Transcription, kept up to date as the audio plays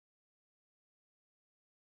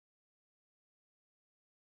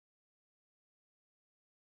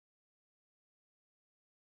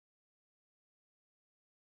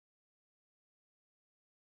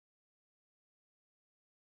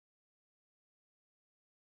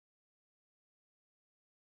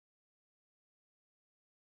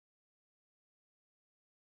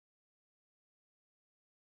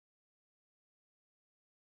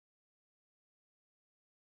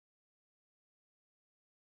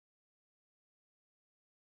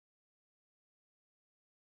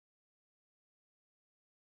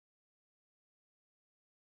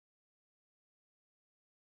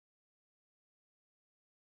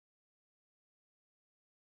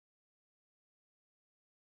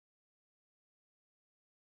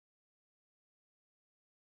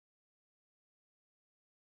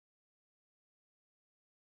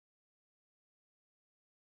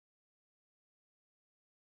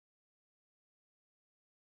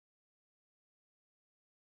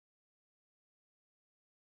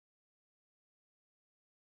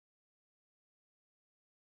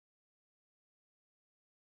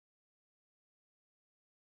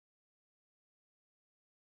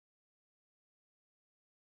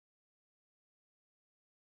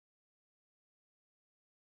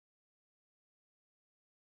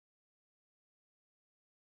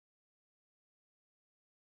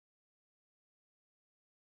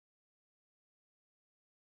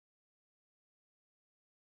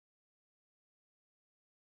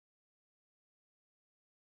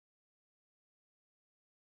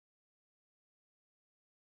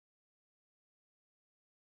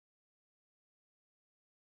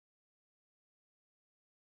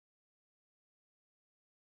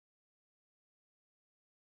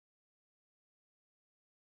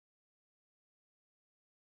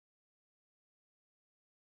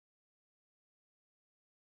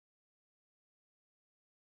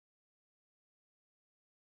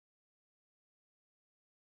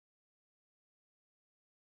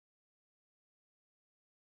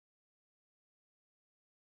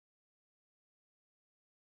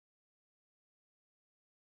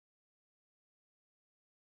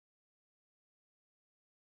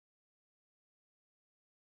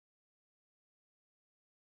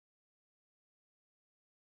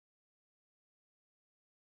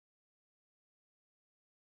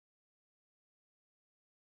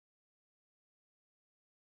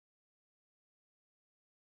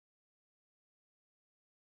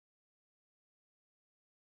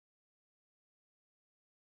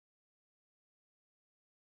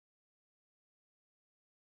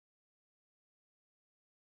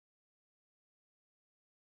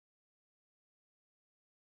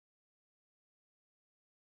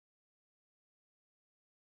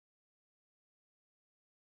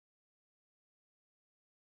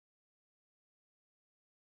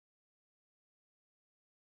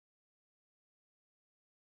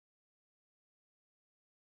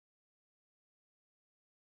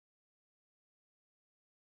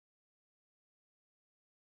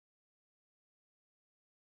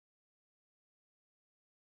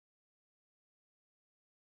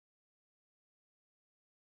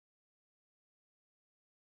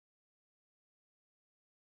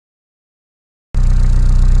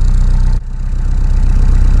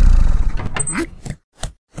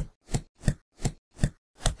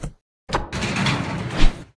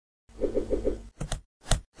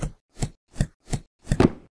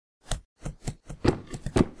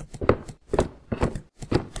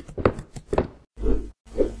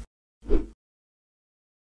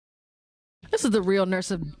This is the Real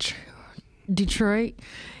Nurse of Detroit.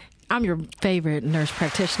 I'm your favorite nurse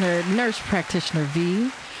practitioner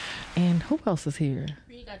V. And who else is here?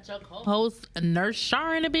 You got your co-host, Nurse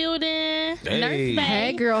Shar, in the building. Hey.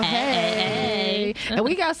 Hey, girl. Hey. And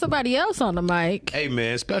we got somebody else on the mic. Hey,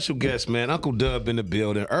 man, special guest, man. Uncle Dub in the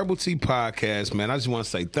building. Herbal Tea Podcast, man. I just want to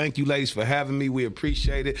say thank you, ladies, for having me. We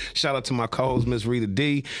appreciate it. Shout out to my co-host, Miss Rita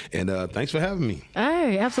D. And thanks for having me.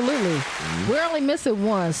 Hey, absolutely. We're only missing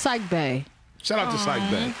one, Psych Bay. Shout out to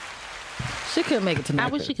Psych Bay. She couldn't make it tonight. I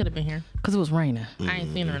wish she could have been here. Because it was raining. I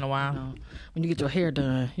ain't seen her in a while. No. When you get your hair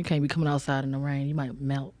done, you can't be coming outside in the rain. You might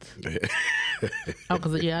melt. Oh,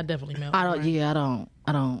 because, I definitely melt. I don't.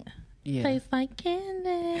 Yeah. Tastes like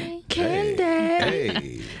candy. Candy.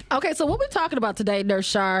 Hey. Okay, so what we talking about today, Nurse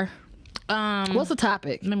Shar? What's the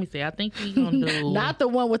topic? Let me see. I think we gonna do Not the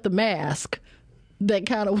one with the mask. That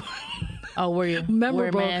kind of where you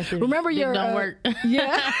memorable. wear masks. Remember your don't work.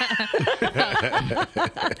 Yeah.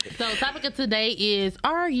 So, topic of today is: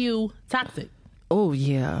 are you toxic? Oh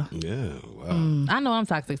yeah. Yeah, wow. I know I'm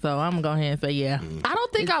toxic, so I'm gonna go ahead and say yeah. I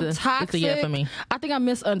don't think I'm toxic. It's a yeah for me. I think I'm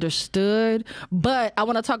misunderstood. But I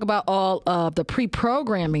want to talk about all of the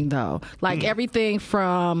pre-programming, though, like everything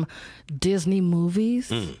from Disney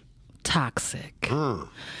movies. Toxic.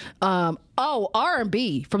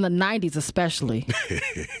 R&B from the 90s especially.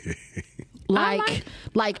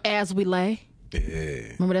 like As We Lay.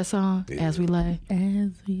 Yeah. Remember that song? Yeah. As We Lay.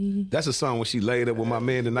 That's a song when she laid up with my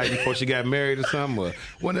man the night before she got married or something. Or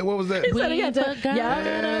what was that? We forgot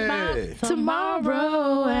about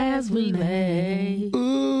tomorrow as we lay.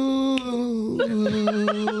 Ooh.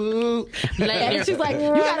 And she's like, you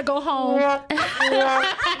gotta go home.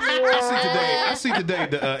 I see today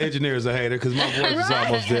the engineers are hater because my voice is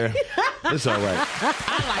almost there. It's all right.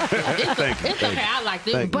 I like it. It's okay. I like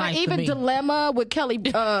it. But Nice even Dilemma with Kelly,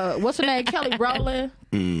 what's her name? Kelly Rowland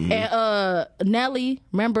and Nelly.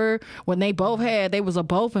 Remember when they was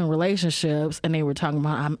both in relationships and they were talking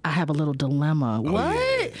about I have a little dilemma. Oh,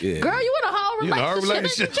 what? Yeah. Girl, you in a whole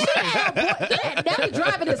relationship? Nelly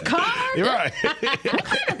driving his car. You're right. What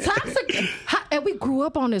kind of toxic? And we grew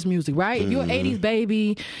up on this music, right? If you're an 80s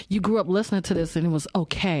baby, you grew up listening to this and it was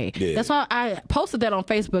okay. Yeah. That's why I posted that on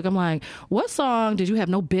Facebook. I'm like, what song did you have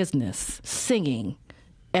no business singing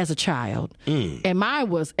as a child? And mine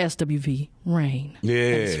was SWV, Rain. Yeah.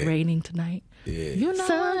 It's raining tonight. Yeah. You know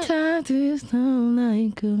Sometimes it's not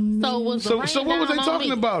like a So what was they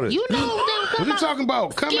talking about it? You know what Was he talking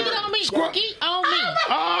about coming? Skeet on me. Squirt? Skeet on me.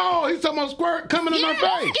 Oh, he's talking about squirt coming in my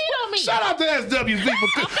face. Skeet on me. Shout out to SWV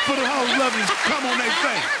for the whole loving come on their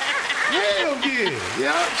face. Hell yeah.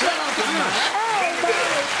 Yeah, shout out to them. Hell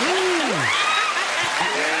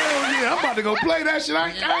yeah. I'm about to go play that shit.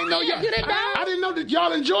 I didn't know y'all. I didn't know that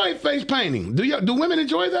y'all enjoy face painting. Do women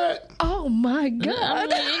enjoy that? Oh my God. I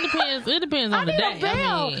mean, it depends on the day. It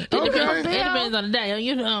depends on the day.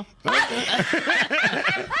 You know. Might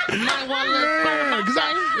want to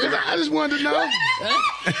Cause I just wanted to know.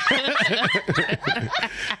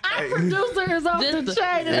 Our producer is off the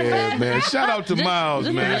chain. Yeah, man. Shout out to Miles,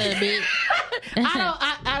 just man. a little bit.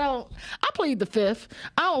 I plead the fifth.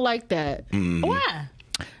 I don't like that. Why?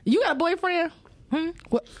 You got a boyfriend?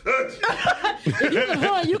 What? If you can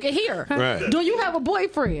hear, you can hear. Right. Do you have a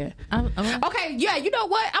boyfriend? Okay, yeah. You know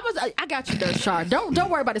what? I got you, Nurse Shar. Don't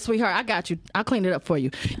worry about it, sweetheart. I got you. I'll clean it up for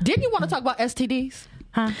you. Didn't you want to talk about STDs?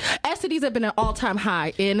 Huh? STDs have been an all-time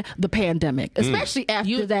high in the pandemic, especially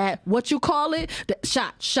after that. What you call it? The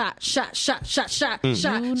shot. I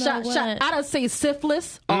done see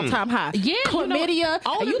syphilis all-time high. Yeah, chlamydia.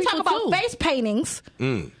 And you talk about face paintings.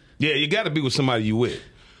 Yeah, you got to be with somebody you with.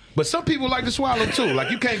 But some people like to swallow too.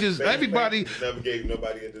 Like you can't just everybody. Never gave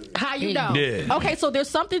nobody a disease. How you know? Yeah. Okay, so there's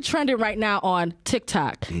something trending right now on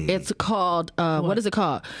TikTok. It's called what is it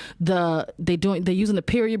called? They're using the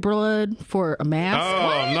period blood for a mask. Oh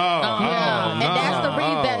no! Yeah, and that's the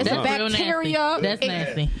reason that it's a That's real bacteria. nasty. That's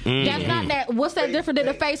nasty. That's not that. What's that different than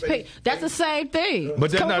the face paint? That's the same thing.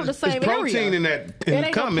 But that's Coming not. from the It's same protein area. in that in the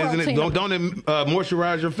ain't no cum, isn't it? protein. Don't it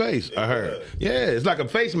moisturize your face? I heard. Yeah, it's like a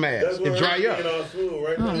face mask. That's It what dry up. our food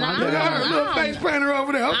right now. Nah, Look at her, little face painter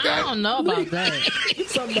over there. Okay. I don't know about that.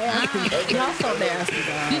 So nasty. Y'all so nasty.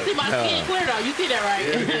 You see my skin clear though. You see that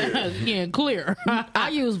right? Skin clear. I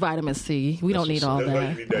use vitamin C. We don't need all That's why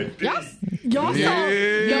you that. need that D. Y'all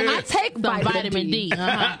Yeah. I take Some vitamin D. in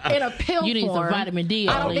a pill You need some form. vitamin D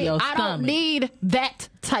I all don't in need, your I don't stomach. need that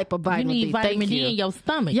type of You vitamin need D. vitamin Thank D you. in your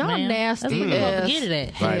stomach, Y'all man. nasty That's what you're supposed to as get it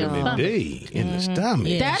at. Vitamin Stomach. D in the stomach.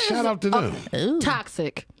 Yeah. That Shout is out to them. Ooh.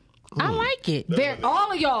 toxic. I like it.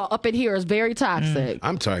 All of y'all up in here is very toxic.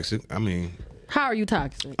 I'm toxic. I mean, How are you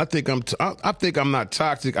toxic? I think I'm not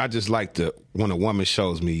toxic. I just like when a woman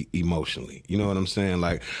shows me emotionally. You know what I'm saying?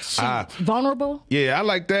 Like, Vulnerable? Yeah, I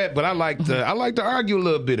like that, but I like to argue a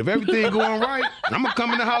little bit. If everything going right, I'm gonna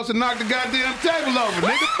come in the house and knock the goddamn table over,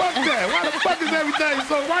 nigga. Fuck that. Why the fuck is everything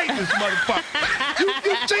so right, this motherfucker? You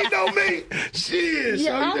cheat on me? Shit.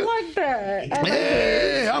 Yeah, I like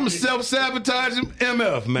that. I'm a self-sabotaging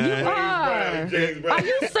MF, man. You are. Are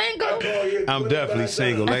you single? I'm definitely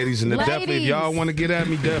single, ladies, and definitely if y'all want to get at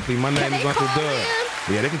me, definitely. My name is Uncle Doug.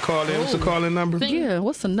 Yeah, they can call in. What's the calling number? Yeah,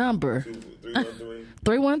 what's the number?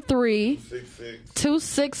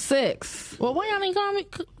 313-266. Well, why y'all ain't calling in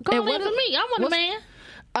for me? I want a man.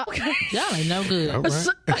 Okay. Y'all ain't no good. All right.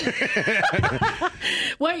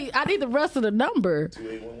 Wait, I need the rest of the number.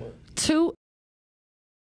 2811.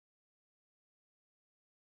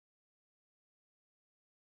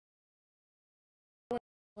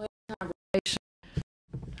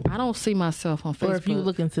 I don't see myself on Facebook. Or if you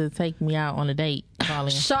looking to take me out on a date, call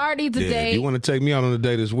in. Shardy today. If you want to take me out on a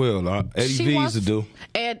date as well, Eddie V's to do.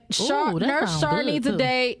 And Nurse Char needs a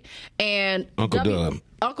date. And Uncle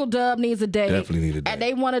Dub needs a date. Definitely need a date. And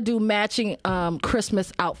they want to do matching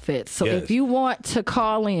Christmas outfits. So if you want to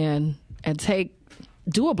call in and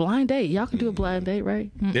do a blind date. Y'all can do a blind date,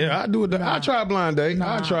 right? Yeah, I'll do it. Nah. I'll try a blind date.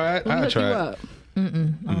 Nah. I'll try it. I'll try it.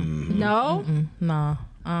 No? Nah.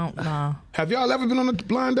 Nah. Have y'all ever been on a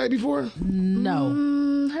blind date before?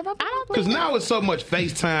 No. Have I? Because now it's so much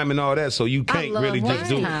FaceTime and all that, so you can't really just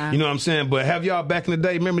do it. You know what I'm saying? But have y'all back in the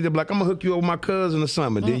day, remember they'd be like, I'm going to hook you up with my cousin or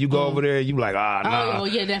something. Then you go over there and you like, nah. Oh,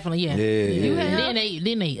 yeah, definitely, yeah.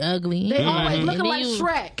 Then they ugly. They always looking like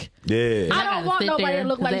Shrek. Yeah. I don't want nobody to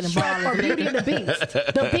look like Shrek or Beauty and the Beast.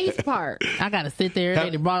 The Beast part. I got to sit there.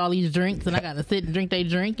 They brought all these drinks, and I got to sit and drink their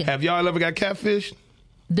drink. Have y'all ever got catfished?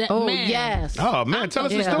 Man. Yes. Oh, man, tell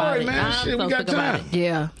us the story, man. Shit, we got time.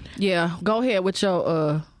 Yeah. Go ahead with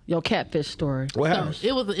your catfish story. What happened? So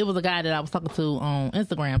it was a guy that I was talking to on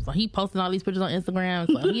Instagram. So he posted all these pictures on Instagram.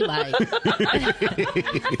 So he like,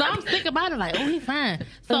 so I'm sick about it. Like, oh, he fine.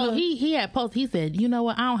 So he had posted. He said, you know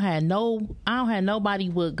what? I don't have nobody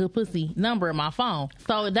with good pussy number in my phone.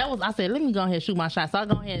 So I said, let me go ahead and shoot my shot. So I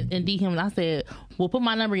go ahead and DM him. And I said, well, put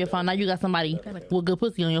my number in your phone. Now you got somebody with good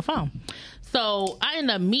pussy on your phone. So I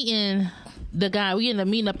ended up meeting the guy. We ended up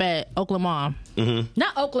meeting up at Oakland Mall.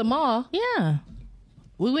 Not Oakland Mall. Yeah.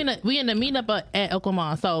 We ended up meeting up at Oakland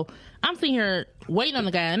Mall. So I'm sitting here waiting on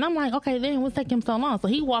the guy, and I'm like, okay, then what's taking him so long? So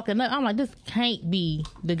he walking up. I'm like, this can't be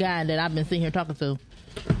the guy that I've been sitting here talking to.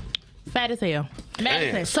 Fat as hell. Mad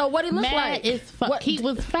as hell. So what he looked like? He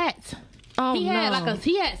was fat. Oh, he had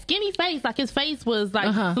he had skinny face, like his face was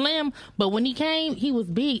like slim, but when he came, he was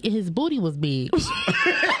big and his booty was big.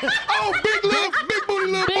 Oh, big booty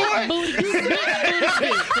little boy.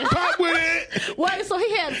 Pop with it. Wait, so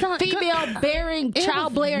he had female bearing,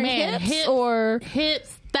 child bearing hips or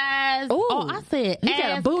hips, thighs. Ooh. Oh, I said he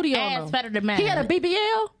got a booty on him. Fatter than mine. He had a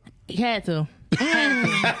BBL. He had to.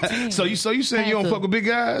 So you saying you don't fuck with big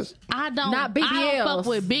guys? I don't. Not BBLs. I don't fuck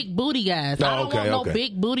with big booty guys. I don't want no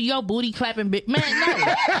big booty. Your booty clapping big man. No.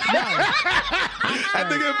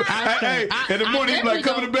 I think in the morning he's like,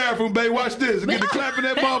 come in the bathroom, babe, watch this, and get to clapping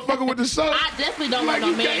that motherfucker with the soap. I definitely don't want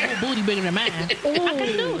no man with booty bigger than mine. I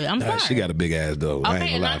can't do it. I'm sorry. She got a big ass though. Okay, I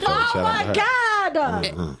ain't gonna lie. Oh my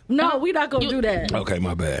God! No, we're not gonna do that. Okay,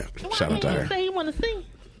 my bad. Shout out to her. Say you want to see.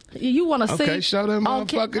 You want to see? Okay, show that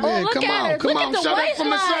motherfucker in. Come on. Show that from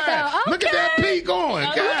the side. Look at that peak going.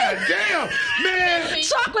 God damn, man.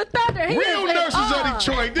 Chocolate Thunder. Real Nurses of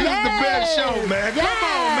Detroit. This is the best show, man. Come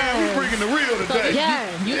on, man. We bringing the real today.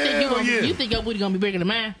 You think your booty gonna be bigger than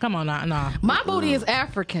mine? Come on, nah. My booty is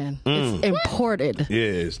African. It's imported. Yeah,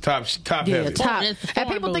 it's top heavy. Top. And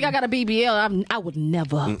people think I got a BBL. I would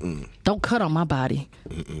never. Don't cut on my body.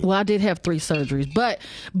 Well, I did have 3 surgeries, but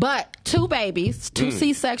 2 babies, 2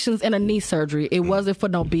 C-sections, and a knee surgery. It wasn't for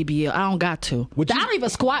no BBL. I don't got to. I don't even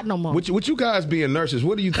squat no more. With you guys being nurses,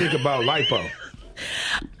 what do you think about lipo?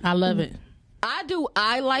 I love it. I do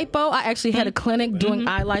eye lipo. I actually had a clinic doing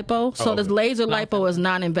eye lipo. So this laser lipo is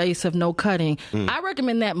non-invasive, no cutting. I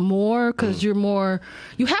recommend that more because you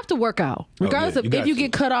have to work out. Regardless of if you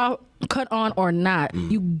get cut on or not,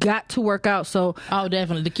 you got to work out. So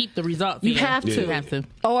definitely to keep the results. You have to. You have to.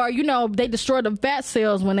 Or they destroy the fat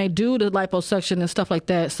cells when they do the liposuction and stuff like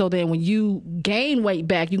that. So then when you gain weight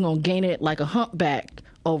back, you're gonna gain it like a humpback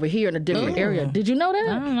over here in a different area. Did you know that?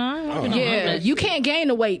 I don't know. Yeah, you can't gain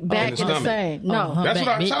the weight back in the same. No, that's what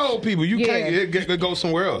I told people. You can't. It goes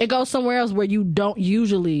somewhere else. It goes somewhere else where you don't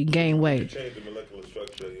usually gain weight. Change the molecular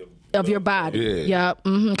structure of your of your body. Yeah.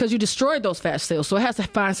 Because you destroyed those fat cells, so it has to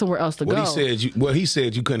find somewhere else to go. He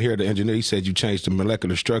said you couldn't hear the engineer. He said you changed the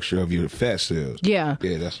molecular structure of your fat cells. Yeah.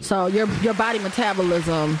 That's so your body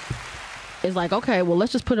metabolism is like, okay, well,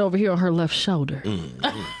 let's just put it over here on her left shoulder.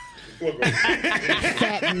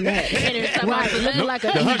 Fat neck. Right. Like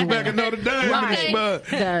the Hunchback of Notre Dame. Right.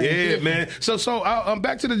 Yeah, man. So I'm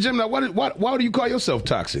back to the gym now. Why do you call yourself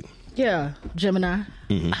toxic? Yeah, Gemini.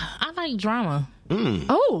 I like drama.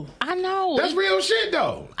 Oh, I know. That's real shit,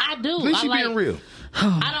 though. I do. At least you being real.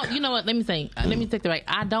 I don't. You know what? Let me take the right.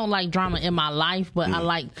 I don't like drama in my life, but I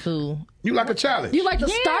like to. You like a challenge. You like to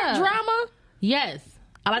start drama? Yes.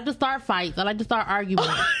 I like to start fights. I like to start arguing.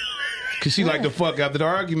 Cause she like to fuck after the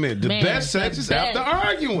argument. The best sex is after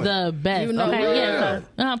arguing. The best. You know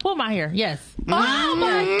pull my hair. Yes. Oh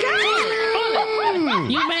my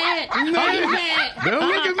God! You mad? No, you mad? Don't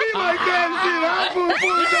look at me like that shit. I'll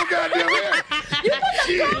pull your goddamn hair.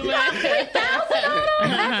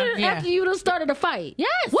 After you done started a fight.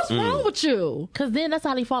 Yes. What's wrong with you? Cause then that's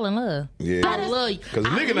how they fall in love. Yeah. I love you. Cause a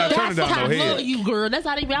nigga not turning down no head. I love you, girl. That's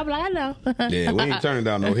how they be. I'm like, I know. Yeah, we ain't turning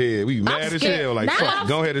down no head. We mad as hell. Like, fuck,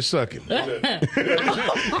 go ahead and suck it. I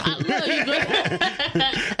love you, girl.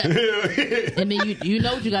 And then you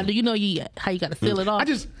know what you got to do. You know how you got to fill it off.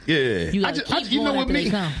 You know what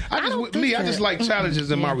me? I just like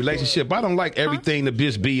challenges in my relationship. I don't like everything to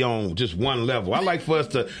just be on just one level. I like for us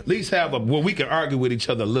to at least have where we can argue with each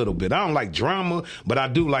other a little bit. I don't like drama, but I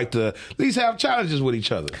do like to at least have challenges with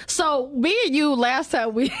each other. So me and you, last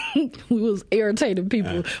time we was irritating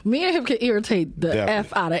people. Me and him can irritate the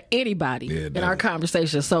F out of anybody in our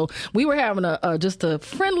conversation. So we were having just a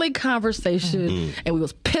friendly conversation, and we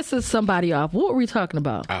was pissing somebody off. What were we talking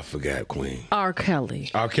about? I forgot, Queen. R. Kelly.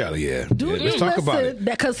 R. Kelly, yeah. Let's talk about it.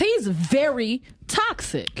 Because he's very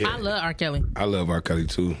toxic. Yeah. I love R. Kelly. I love R. Kelly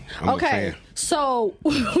too. I'm a fan. So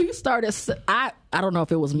we started. I don't know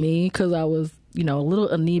if it was me because I was a little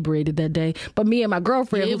inebriated that day. But me and my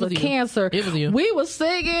girlfriend, who was a cancer, it was you. We was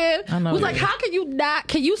singing. I know. We was like, how can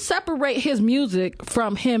you separate his music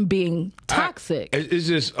from him being toxic? It's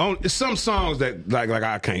just some songs that like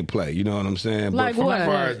I can't play. You know what I'm saying? Like but what? I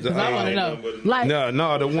want to know. Like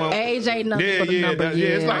no, the one age ain't nothing but a number.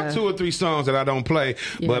 It's like 2 or 3 songs that I don't play.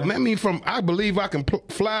 Yeah. But man, from I Believe I Can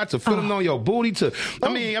Fly to Feeling on Your Booty to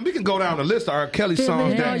we can go down the list of R. Kelly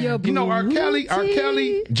songs that R.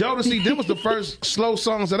 Kelly, Jodeci. Them was the first slow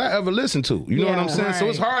songs that I ever listened to. You know what I'm saying? Right. So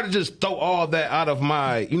it's hard to just throw all that out of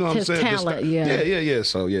my, you know what I'm saying? Talent, yeah.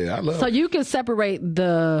 So I love. So you can separate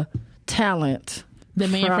the talent. The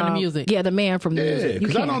man from the music. Yeah, the man from the music.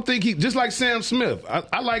 Because I don't think just like Sam Smith.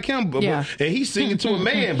 I like him, and he's singing to a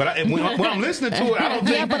man. But when I'm listening to it, I don't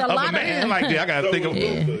think of a man like that. I got to think of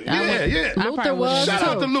Luther was Shout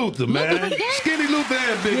out to Luther, man. Skinny Luther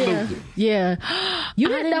and Big Luther. Yeah. You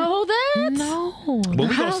didn't know that? No. But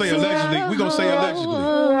we going to say allegedly. Yeah, we definitely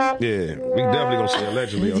going to say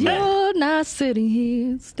allegedly on that. You're not sitting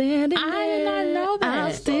here standing there. I did not know that.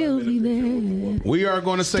 I'll still be there. We are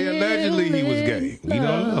going to say allegedly he was gay. We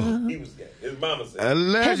don't know. He was gay. His mama said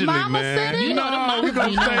allegedly, his mama man. said it? You know we're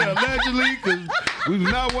going to say allegedly because we do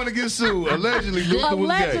not want to get sued. Allegedly, Luther was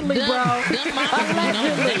gay. Allegedly, bro.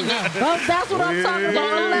 Allegedly. That's what I'm talking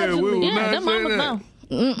about. Allegedly. Them mamas know.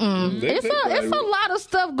 It's a lot of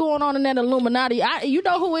stuff going on in that Illuminati. You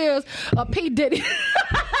know who is P. Diddy?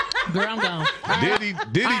 Girl, I'm gone.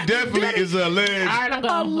 Diddy definitely is alleged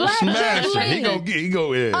smasher. He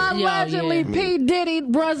go Allegedly, P. Diddy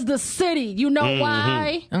runs the city. You know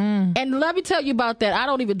why? And let me tell you about that. I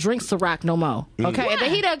don't even drink Ciroc no more. Okay, and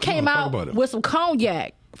then he done came out with some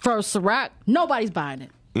cognac for Ciroc. Nobody's buying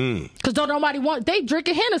it. Because don't nobody want. They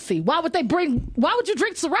drinking Hennessy. Why would you drink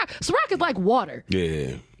Ciroc? Ciroc is like water.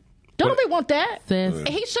 Yeah. Don't nobody want that.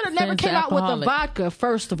 He should have never came out with the vodka,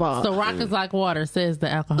 first of all. Ciroc is like water, says the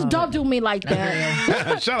alcoholic. Don't do me like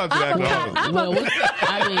that. Shout out to the alcoholic.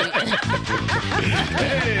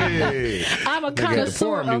 I'm a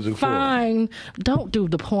connoisseur of fine. Don't do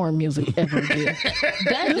the porn music ever again.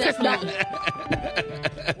 That's not.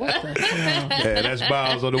 That's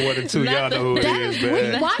Biles on the 1 and 2. Y'all know who it is,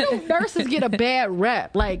 man. Why do nurses get a bad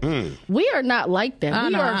rep? Like, we are not like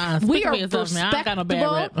that. We are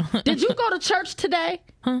respectable. Did you go to church today?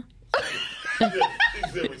 Huh?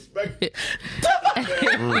 respect.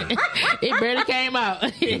 It barely came out.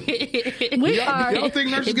 Y'all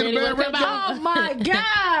think nurses get a bad rep? Oh my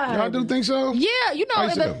God! Y'all do think so? Yeah,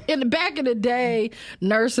 in the back of the day,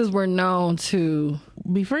 nurses were known to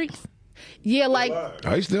be freaks. Yeah, like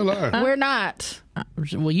I still are. We're not.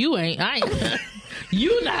 Well, you ain't. I ain't.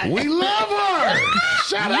 You not. We love her.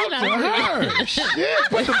 Shout out to her. Shit,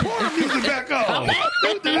 put the porn music back on.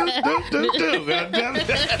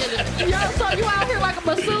 Yo, so you out here like a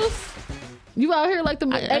masseuse? You out here like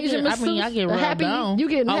the Asian masseuse? I get rubbed happy. on. You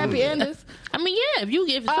getting happy endings? I mean, yeah.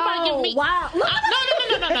 If somebody give me, wow.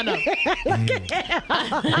 No.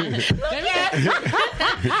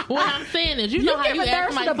 What I'm saying is, you know how you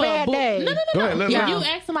ask somebody for a booty. No. Go ahead, Yeah, you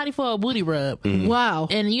ask somebody for a booty rub. Wow.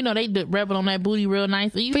 And you know they rub it on that booty real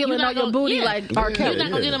nice. You, Feeling on your booty like R. Kelly. You're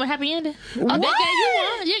not gonna get them a happy ending. What?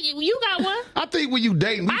 They gave you one. You got one. I think when you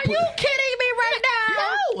dating, Are you kidding me right now?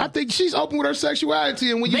 I think she's open with her sexuality,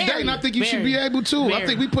 and when you dating, I think you should be able to. I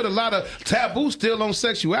think we put a lot of taboo still on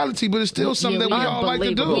sexuality, but it's still something that we all like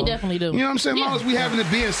to do. We definitely do. You know what I'm saying? As long as we having it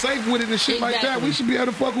being safe with it and shit like that, we should be able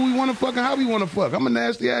to fuck who we want to fuck and how we want to fuck. I'm a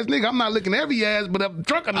nasty ass nigga. I'm not licking every ass, but I'm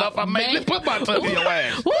drunk enough. I may put my tongue in your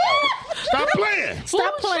ass. Stop playing.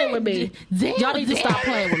 Stop playing with me. Y'all need to stop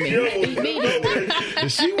playing with me.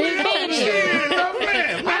 She went on shit. Stop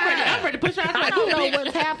playing. I'm ready to push her out. I don't know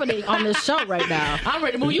what's happening on this show right now. I'm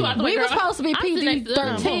ready to move you out the way, We were girl. supposed to be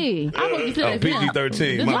PG-13. I'm gonna be sitting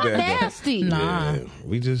PG-13. My Y'all bad. nasty. Nah. Yeah,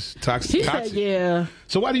 we just She toxic. said, yeah.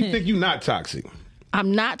 So why do you think you not toxic?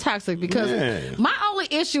 I'm not toxic because Man. my only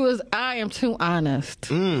issue is I am too honest.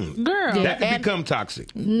 Girl. That can and- become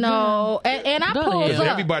toxic. No. And I Go pull ahead. up.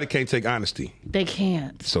 Everybody can't take honesty. They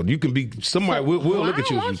can't. So you can be somebody. We'll look at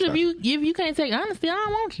you. I don't want you if you can't take honesty. I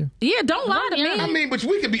don't want you. Yeah, don't lie to me. I mean, but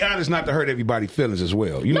we can be honest, not to hurt everybody's feelings as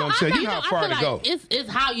well. You know what I'm saying? You know how far to go. It's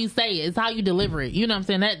how you say it. It's how you deliver it. You know what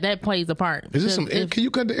I'm saying? That plays a part. Is this some? If- Can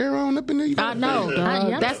you cut the air on up in there? You I know. dog.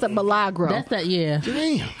 yeah. That's a milagro. That's that. Yeah.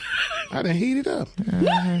 Damn, I done heat it up.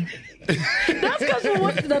 That's because of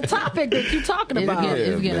what the topic that you're talking about.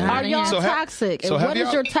 It's getting man. hot Are in y'all here. So ha- toxic? so And have what is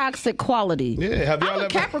y'all- your toxic quality? Yeah, have y'all I'm a ever?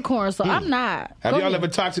 Capricorn, so I'm not. Have Go y'all ahead. ever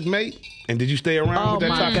toxic mate? And did you stay around Oh with that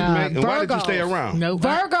my toxic God. mate? And why did you stay Virgos. around? Nope.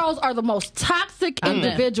 Virgos are the most toxic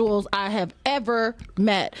individuals I have ever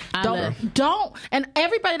met. I Don't, love- and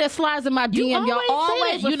everybody that slides in my You DM, y'all always always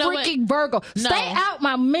say a it. You know what? freaking Virgo. No. Stay out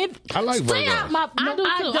my mid. I like Stay Virgos. out my. I do too.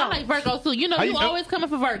 I don't. like Virgos too. You know, How you you- always coming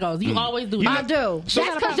for Virgos. You always do. I that. do. So-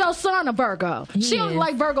 That's because your son a Virgo. She only Yes.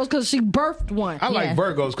 like Virgos because she birthed one. I like Yeah.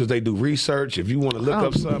 Virgos because they do research. If you want to look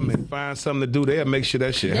up something and find something to do, they'll make sure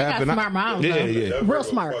that shit They got happen. smart minds, Yeah, though. yeah. That Real Virgo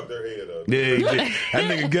smart. fucked their head up. Yeah, yeah. That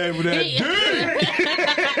nigga gave her that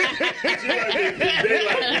Yeah.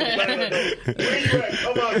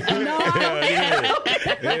 Come on. No, I don't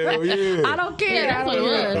Hell yeah. I don't care. Yeah, I that's don't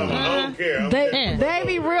what it care. was. I don't care. They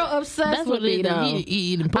be real obsessed That's with what it me is. though.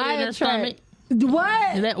 You put it in their stomach.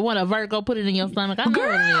 What? That one a Virgo put it in your stomach. I know Girl!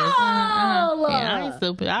 what it is. Yeah, I ain't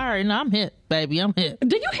stupid. I already know I'm hit, baby. I'm hit.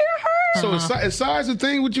 Did you hear her? So is size a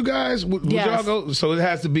thing with you guys? Would Yes. y'all go? So it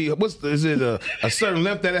has to be. Is it a certain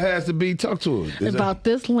length that it has to be? Talk to her. Is About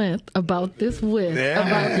this length, about this width, Yeah.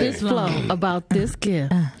 about this flow, about this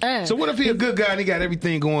gift. so what if he a good guy and he got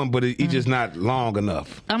everything going, but he just not long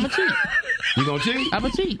enough? I'm a cheat. You gonna cheat? I'm a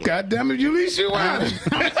cheat. God damn it, you least you out.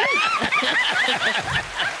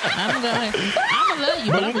 I'm gonna love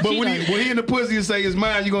you, but I'm a But cheat. when he in the pussy and say it's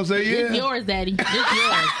mine, you gonna say It's yeah. yours, daddy. It's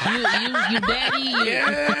yours. You daddy.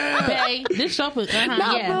 You pay. This show for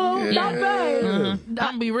Not boo, not babe. I'm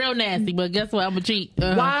gonna be real nasty, but guess what? I'm a cheat.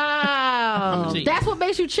 Wow, cheat. that's what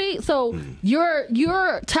makes you cheat. So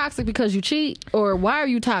you're toxic because you cheat, or why are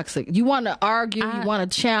you toxic? You want to argue, you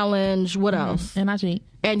want to challenge. What else? And I cheat.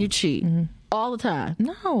 And you cheat all the time.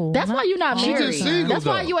 No, That's why you're not She married. just single, That's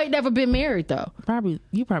why though. you ain't never been married though.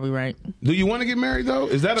 you probably right. Do you want to get married though?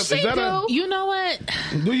 Is that a? She is that a? do. You know what?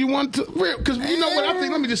 Do you want to? Because you know what I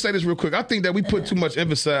think. Let me just say this real quick. I think that we put too much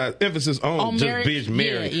emphasis on just marriage? being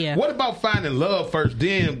married. Yeah. What about finding love first,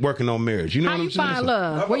 then working on marriage? You know How what you I'm saying? find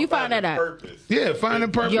love? Where you find that at? Purpose. Yeah,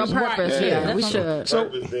 finding purpose. Your purpose. Right. Yeah, Yeah, we that's should.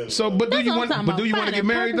 But do That's you what I'm want? talking But do you about. want to get Finding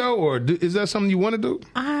married purpose. though, or is that something you want to do?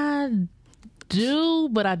 I do,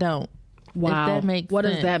 but I don't. Wow. If that makes what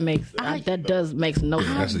sense. does that make? That does makes no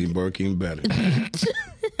That's sense. even working better.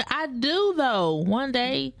 I do though. One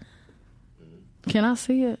day, Can I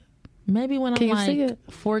see it? maybe when Can I'm you see like it?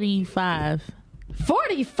 45,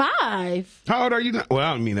 45. How old are you now? Well,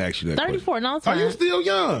 I don't mean to ask you that. 34. No, it's Are fine. you still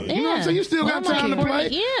young? You know what I'm Yeah. saying? You still got I'm like time to 40, play. yeah.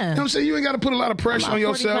 You know what I'm saying? You ain't got to put a lot of pressure I'm on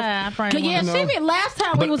yourself. 45. I probably Yeah, wanna- she been last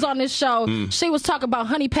time we was on this show. She was talking about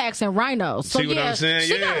honey packs and rhinos. So See what yeah, I'm saying?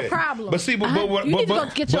 she yeah. got a problem. But see, but what, you need to but,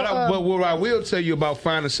 go get but, your. but what I will tell you about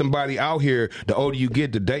finding somebody out here, the older you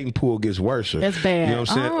get, the dating pool gets worse. It's bad. You know what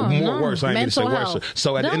I'm saying? Oh, More no. worse. I ain't gonna say Mental worse. health.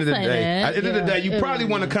 So at the end of the Don't say day, that. at the end of the day, you probably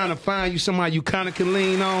want to kind of find you somebody you kind of can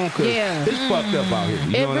lean on because Yeah. it's fucked up out here. You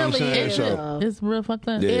It know what I'm really saying? is. So It's real fucked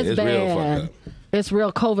up. yeah, it's it's bad. real fucked up. It's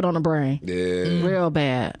real COVID on the brain. Yeah. Real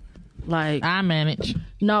bad. Like, I manage.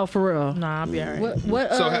 no, for real. Nah, I'll be all right.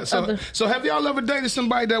 What? So have y'all ever dated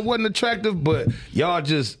somebody that wasn't attractive, but y'all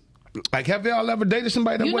just like? Have y'all ever dated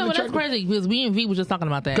somebody that You know wasn't what? That's attractive? crazy because me and V was just talking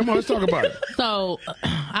about that. Come on, let's talk about it. So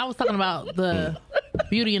I was talking about the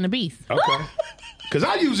Beauty and the Beast. Okay. Because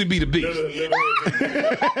I usually be the beast.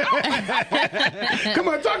 Come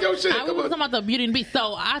on, talk your shit. I was talking about the Beauty and the Beast.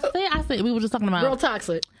 So I said we were just talking about Real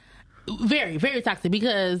toxic. very, very toxic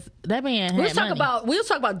because that man We had was talking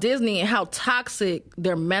money. about Disney and how toxic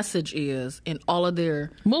their message is in all of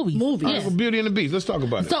their movies. movies. Yeah. Beauty and the Beast. Let's talk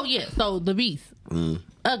about it. So the Beast,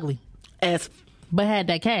 ugly, As but had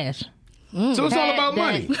that cash. So it's all Had about that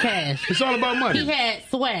money. Cash. It's all about money. He had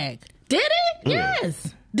swag. did he?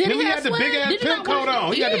 Yes. Did Then he he have had the swag? big ass Did you pimp not coat watch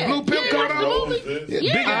on. it? He had the Yeah. blue pimp Yeah, coat watch the on. movie? Yeah,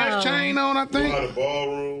 big ass chain on, I Out think. of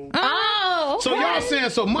ballroom. Oh, So y'all saying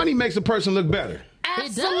so money makes a person look better?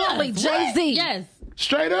 absolutely, It does. Jay Z. Yes.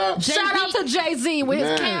 Straight up. Shout out to Jay Z with his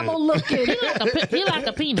Man. camel looking. He like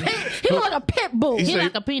a penis. He look like a pit bull. He say-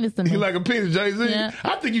 like a penis to me. He like a penis, Jay Z. Yeah.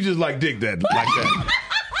 I think you just like dick that like that.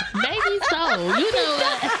 Maybe so. You know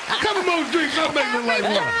what? Couple more drinks, I'll make it like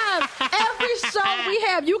one. Every show we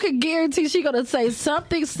have, you can guarantee she gonna say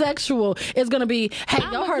something sexual. Is gonna be, hey,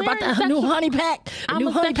 I'm y'all a heard about very that new sexual- honey pack? I'm New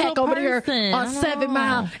a honey pack sexual over there person. on I 7 know.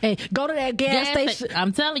 Mile. And go to that gas station.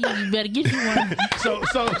 I'm telling you, you better get you one. So You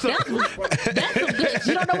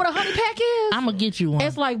don't know what a honey pack is? I'm gonna get you one.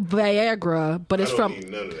 It's like Viagra, but it's I from don't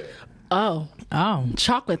need none of that. Oh,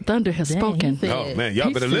 Chocolate Thunder has dang, spoken. he said- oh man,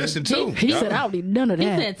 y'all better listen too. He said, I don't need none of He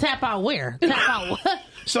that. said, "Tap out where? Tap out what?"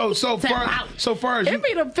 So out. far as you, It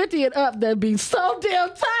be the 50 and up that be so damn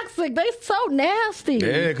toxic. They so nasty.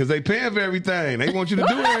 yeah, because they paying for everything. They want you to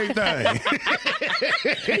do everything.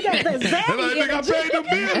 You got that They're like, Zanny nigga, I energy. paid the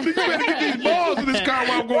bills. You better get these balls in this car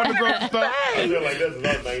while I'm going to the grocery store. I feel like that's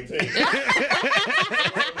about 19.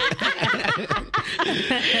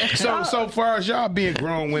 So far as y'all being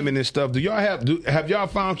grown women and stuff, have y'all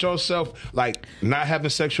found yourself like not having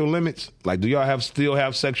sexual limits? Like, do y'all still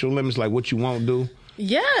have sexual limits? Like what you won't do?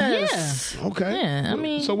 Yes. Okay. Yeah, I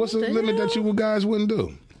mean, so what's the what the limit that you guys wouldn't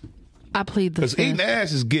do? I plead the Because eating fifth.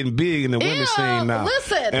 ass is getting big in the women's scene now.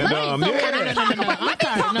 Listen, And, let me talk about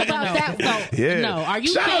that. Yeah. No, are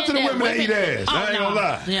you Shout out saying to the that women that eat ass. I ain't gonna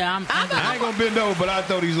lie. Yeah, I ain't gonna bend over, but I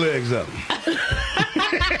throw these legs up.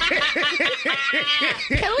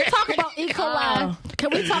 Can we talk about E. coli? Can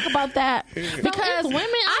we talk about that? Because women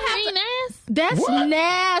I have eating ass. that's What?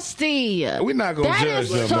 nasty. We're not gonna That judge is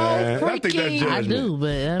them, so man. I think that's freaky. judgment. I do, but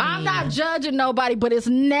I mean, I'm not judging nobody, but it's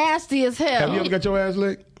nasty as hell. Have you ever got your ass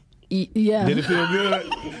licked? Yeah. Did it feel good?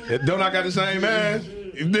 Don't I got the same ass?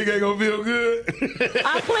 You think ain't gonna feel good?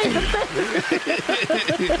 I plead the fifth.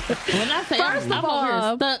 when I say First I'm of over here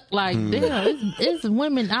all- stuck, like damn, it's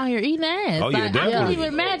women out here eating ass. Oh, yeah, like, I definitely. can't even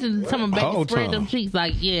imagine someone baby Whole spread time. them cheeks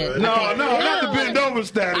like No, not the bend over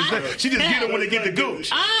status. She just get it when they get the gooch.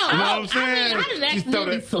 Oh, You know what I'm saying? I mean, I didn't Just throw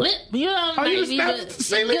accidentally that- slip. You know what Oh, I'm you saying? snapped.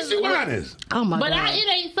 See, at least you honest. Oh my But god. it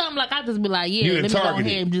ain't something like I just be like, You yeah, done let me go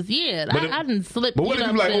targeted. ahead and just But if- I didn't slip. But what if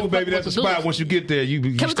you like, oh baby, that's a spot. Once you get there, you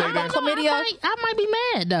Can we stay talk there. about chlamydia? I might be mad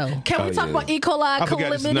though. Can we Oh, talk yeah. about E. coli, I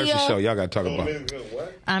forgot it's a nurse's show. chlamydia, Y'all got to talk about it.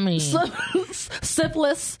 What? I mean,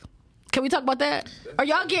 syphilis? Can we talk about that? Are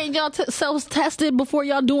y'all getting y'all selves tested before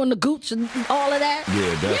y'all doing the gooch and all of that? Yeah,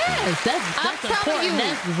 definitely. yes, that's telling important. you.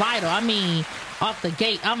 That's vital. I mean, off the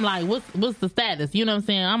gate, I'm like, what's the status? You know what I'm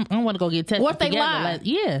saying? I want to go get tested. What if they together. lie? Like,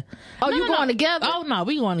 yeah. Oh, you going together? Oh no,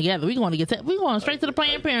 we going together. We going to get tested. We going straight to the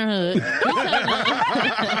Planned Parenthood.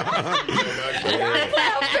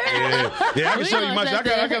 Yeah, I can show you my shit.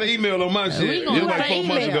 I got an email on my shit. We It gonna was like 4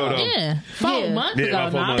 months ago, though. Yeah, 4 months Yeah, ago.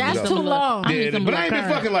 about 4 Nah, months That's ago. too long. I need Yeah, some but I ain't been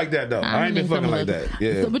current. fucking like that, though. I ain't been need fucking some like that.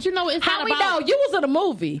 Yeah. So, but you know, it's How not we about. know? You was in a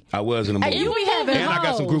movie. I was in a movie. And you be having And I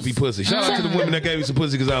got some hoes. groupie pussy. Shout out to the women that gave me some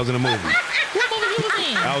pussy because I was in a movie. What movie you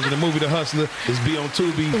was in? I was in the movie The Hustler. It's be on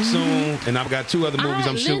Tubi soon, and I've got 2 other movies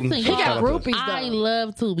I'm shooting. Listen, He got Shout out to- groupies I though.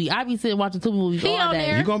 love Tubi. I be sitting watching Tubi movies all on day.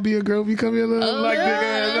 there. You gonna be a girl if you come here like big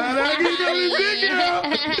ass? You gonna be big girl.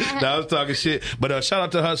 Nah, I was talking shit. But shout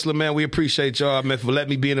out to Hustler, man. We appreciate y'all, man, for letting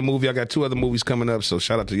me be in the movie. I got 2 other movies coming up, so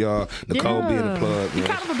shout out to y'all. Nicole being the plug. You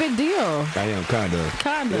man. kind of a big deal. I am kind of.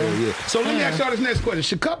 Kinda. Yeah. So let me ask y'all this next question: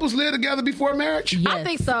 should couples live together before marriage? Yes. I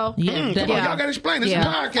think so. Yeah, Come on, definitely. y'all gotta explain. This Yeah. is a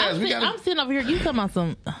podcast. We I'm gotta. sitting over here. You talking about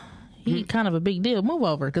some? He kind of a big deal. Move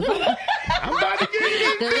over, because I'm about to get you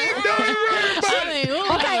this dick. Don't you worry about it.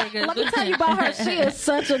 Okay, digger. Let me tell you about her. She is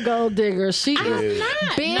such a gold digger. She is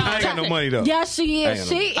not. big. No. I ain't got no money though. Yeah, she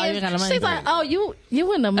is. I ain't She Oh, you is. got no money. She's like, oh,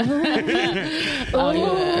 you in the mood? Oh,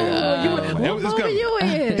 yeah. What movie you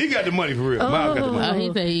in? He got the money for real. Miles got the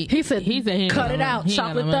money. Oh, he said he ain't cut got it no out. money. He ain't got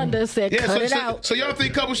Chocolate no money. Thunder said, Yeah, cut it out. so y'all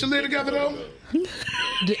think couples should live together though?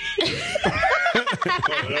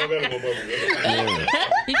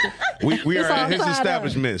 We are all at his tied up.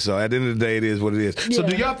 establishment, so at the end of the day, it is what it is. So,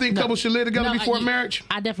 do y'all think couples should live together No, before I- marriage?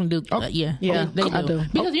 I definitely do. Yeah, Yeah, they I do.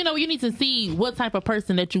 Because you need to see what type of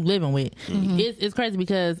person that you living with. Mm-hmm. It's crazy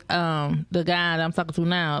because the guy that I'm talking to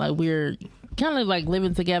now, like we're kind of like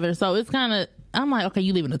living together, so it's kind of. I'm like, okay,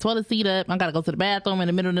 you leaving the toilet seat up. I gotta go to the bathroom in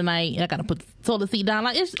the middle of the night, and I gotta put the toilet seat down.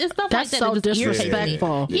 Like it's stuff That's like that. so that just irritates me.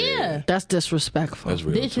 disrespectful. Yeah. That's disrespectful. That's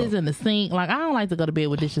real. Dishes in the sink. Like I don't like to go to bed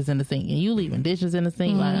with dishes in the sink, and you leaving dishes in the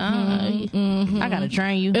sink. Like I gotta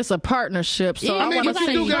train you. It's a partnership, so Yeah, I I mean, want but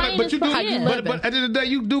to you do see. gotta, but you do, How you but living. at the end of the day,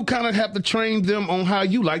 you do kind of have to train them on how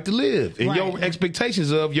you like to live and your Right.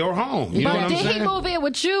 expectations of your home. You know what But I'm did he saying? move in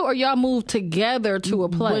with you, or y'all moved together to a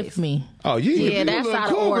place? With me. Oh, you Yeah, that's a little out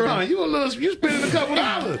of cougar, order. huh? You spending a couple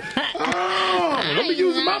dollars. Oh, let me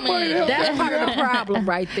using my money to help That's that part of the problem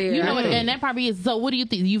right there. You know, and that probably is. So, what do you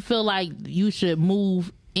think? You feel like you should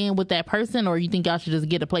move in with that person, or you think y'all should just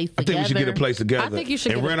get a place I together? think we should get a place together. I think you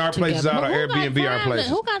should and get rent it our places together. out or Airbnb our places.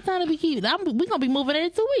 Who got time to be keeping? We gonna be moving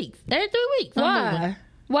every 2 weeks. Every 3 weeks. I'm moving. Why?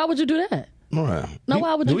 Why would you do that? All right. No,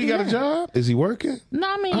 why would do you he do got that? a job? Is he working? No,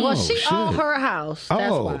 I mean, Well, Oh, she shit. owned her house.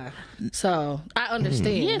 That's Oh. why. So I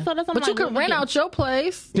understand. Yeah, so that's what I'm but you like, could what rent we out your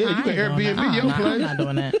place. Yeah, you I can ain't doing Airbnb that. your I'm place. not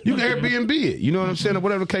doing that. You can Airbnb it. You know what I'm saying? Or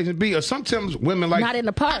whatever the case may be. Or sometimes women like Not in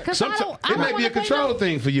the park. Cause Sometimes I it don't may be wanna a pay control no-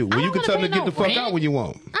 thing for you. When I you don't can tell wanna them to pay get the no fuck rent. out when you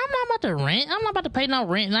want. I'm not about to rent. I'm not about to pay no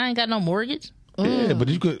rent, and I ain't got no mortgage. Yeah, but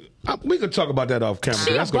you could. We could talk about that off camera.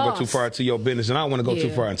 She a That's gonna go boss. too far into your business, and I don't want to go too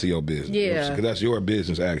Yeah. far into your business. Yeah. because that's your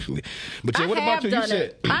business actually. But yeah, what about you? You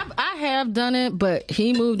said I have done it, but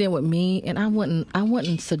he moved in with me, and I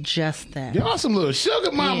wouldn't suggest that. y'all some little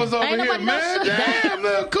sugar mamas over Ain't here, nobody no man. sugar- Damn,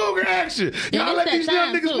 little cougar action. And Y'all it's let that these young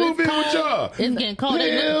time, niggas too. move It's in with cold. y'all. It's getting cold.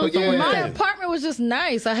 They Hell looking for somewhere yeah. My to stay. apartment was just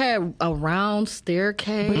nice. I had a round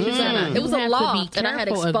staircase. But you gotta- It was you a have to be loft, and I had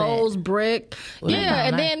careful of exposed brick. Well, yeah, that's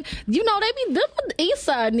and not then they be them East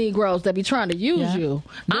Side Negroes that be trying to use Yeah. you.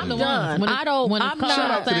 Them I'm the ones. done. When it's- I don't. when it's I'm cold not.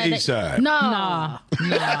 Shout out to the East Side. No, Nah.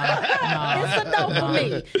 it's a no for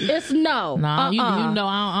me. It's no. Nah, you know,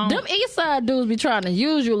 I don't. Them East Side dudes be trying to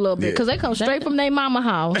use you a little bit because they come straight from their mama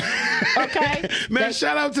house. Okay, Man,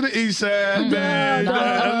 shout out to the East Side, man.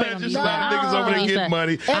 Just a lot of niggas over there East getting Side.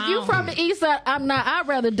 money. if you from the East Side, I'm not. I'd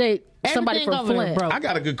rather date somebody Everything from over there Flint. broke. I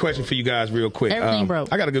got a good question for you guys, real quick. Everything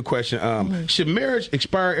broke. I got a good question. Should marriage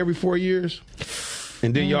expire every 4 years,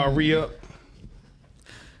 and then y'all re-up?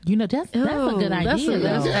 You know, that's a Oh, good that's idea. a-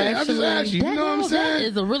 that's though. Yeah, I just actually- asked you. You know what I'm saying? That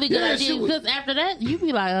is a really good Yeah, idea. she was- Because after that, you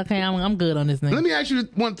be like, okay, I'm good on this Let nigga. me ask you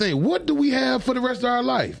one thing. What do we have for the rest of our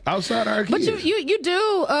life outside our kids? But you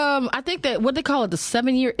do. I think that what they call it the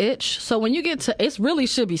 7-year itch. So when you get to, it really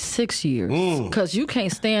should be 6 years because you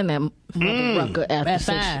can't stand that mother rucker after At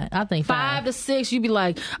 6. 5, I think 5 to 6, you be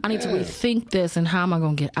like, I need to rethink this and how am I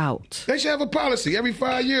going to get out? They should have a policy. Every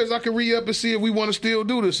 5 years, I can re-up and see if we want to still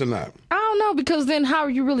do this or not. I don't know because then how are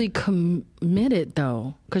you really committed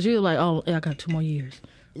though? Because you're like, oh, yeah, I got 2 more years.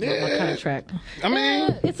 My contract. I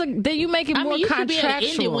mean, Then you make it I more mean, you should be able to end it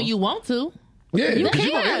contractual. when you want to. yeah, You because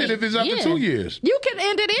you gonna can. end it if it's after Yeah. 2 years. You can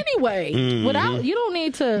end it anyway. Without you don't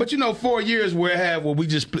need to. But 4 years where we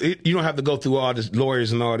just you don't have to go through all this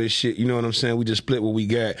lawyers and all this shit. You know what I'm saying? We just split what we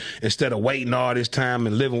got instead of waiting all this time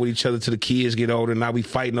and living with each other till the kids get older. Now we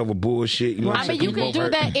fighting over bullshit. You know what I I'm mean, saying? you We can both do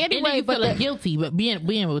hurt. that And then anyway. you But feel guilty, but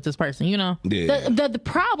being with this person, you know. Yeah. the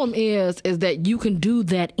problem is that you can do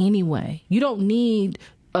that anyway. You don't need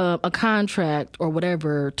a contract or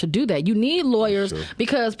whatever to do that. You need lawyers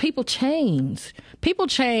because people change. People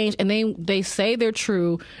change and they say they're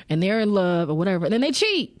true and they're in love or whatever, and then they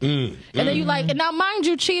cheat. And then you like, and now mind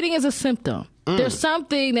you, cheating is a symptom. There's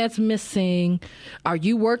something that's missing. Are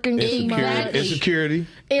you working too much? Insecurity.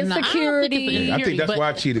 Insecurity. I think that's but- why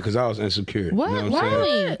I cheated because I was insecure. What? You know what I'm Why?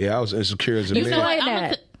 saying? Yeah, I was insecure as a You man. know what? Explain I'm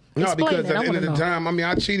that. No, Explain because that. at I the end of the wanna know. time, I mean,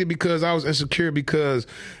 I cheated because I was insecure because,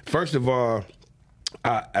 first of all,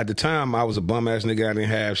 at the time, I was a bum ass nigga. I didn't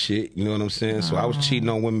have shit. You know what I'm saying? So I was cheating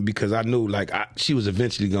on women because I knew she was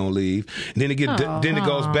eventually gonna leave. And then it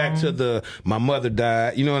goes back to my mother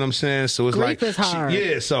died. You know what I'm saying? So it's Grief like, is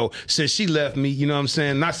hard. So since she left me, you know what I'm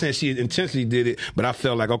saying? Not saying she intentionally did it, but I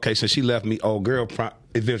felt like, okay, since she left me, old girl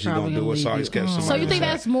eventually Probably gonna do it. So I gonna just leave kept you. somebody. So you think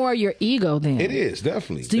inside. that's more your ego then? It is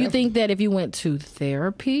definitely. Do you think that if you went to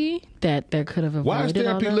therapy, that could have avoided Why does all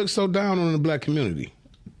therapy that? look so down on the black community?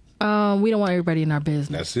 We don't want everybody in our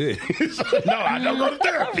business. That's it. No, I don't go to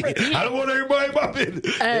therapy. I don't want everybody in my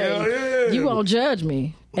business. Hell yeah. You won't judge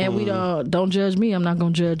me, and we don't judge me. I'm not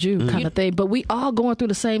gonna judge you, kind of thing. But we all going through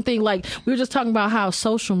the same thing. Like we were just talking about how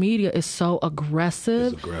social media is so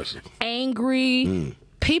aggressive, angry.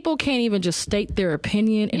 People can't even just state their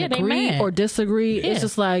opinion and agree or disagree. Yeah. It's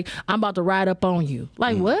just like, I'm about to ride up on you.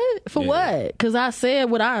 Like, what? For what? Because I said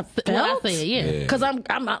what I felt? What I said, Because I'm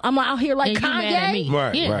out here like and Kanye. You mad at me.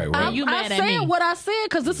 Right. You mad I at said me. what I said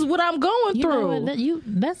because this is what I'm going through.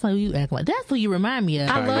 That's how you act like. That's who you remind me of.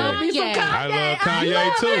 I love me some Kanye. I love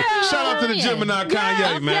Kanye too. Him. Shout out to the Gemini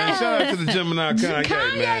Kanye, man. Shout out to the Gemini Kanye,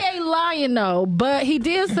 Kanye man. ain't lying though, but he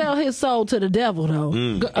did sell his soul to the devil though.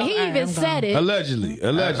 He even said it. Allegedly.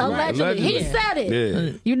 He said it.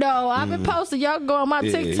 Yeah. You know, I've been posting. Y'all go on my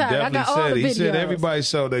TikTok. I got all the videos. He said everybody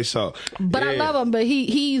sold they soul. But I love him. But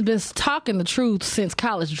he's been talking the truth since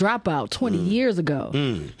College Dropout 20 years ago.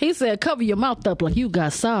 He said, cover your mouth up like you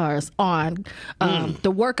got SARS on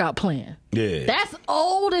the workout plan. Yeah. That's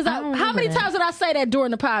old as how many times did I say that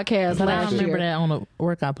during the podcast I last remember year? that on the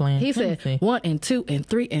workout plan. He said 1 and 2 and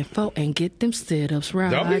 3 and 4 and get them sit-ups right.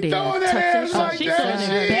 Don't be throwing that ass like She that.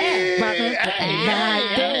 said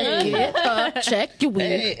get up, check your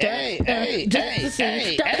wig.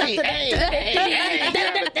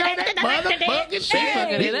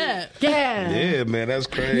 Yeah, man, that's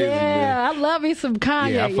crazy. Man. I love me some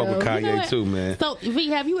Kanye. Yeah, I fuck with Kanye too, man. So,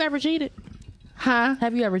 V, have you ever cheated? Huh?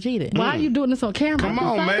 Have you ever cheated? Why are you doing this on camera? Come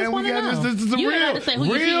on, man. We got this. This is the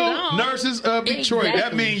real nurses of Detroit. Exactly.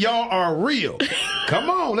 That means y'all are real. Come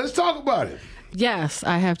on, let's talk about it. Yes,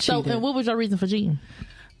 I have cheated. So, and what was your reason for cheating?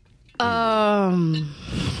 That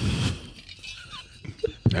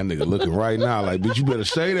nigga looking right now like, bitch, you better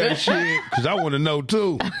say that shit, because I want to know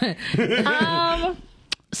too.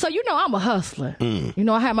 So, you know, I'm a hustler. You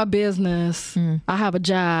know, I have my business. I have a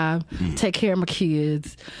job, take care of my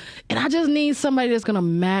kids. And I just need somebody that's going to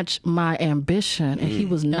match my ambition. And he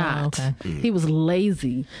was not. He was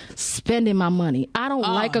lazy, spending my money. I don't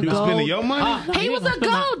like a You was gold. spending your money? He was a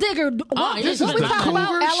gold digger. This is What we the talk about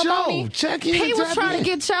Cougar alimony? Show. Check in. He was trying to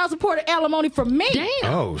get child support and alimony from me.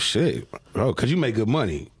 Oh, shit. Oh, because you make good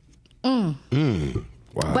money.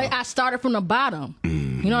 Wow. But I started from the bottom.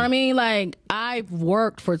 You know what I mean? Like, I've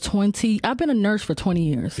worked for I've been a nurse for 20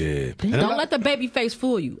 years. Yeah. Don't let the baby face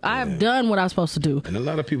fool you. I have done what I was supposed to do. And a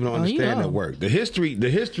lot of people don't understand that work. The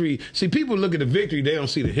history. See, people look at the victory, they don't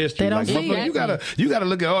see the history. They don't see it. You gotta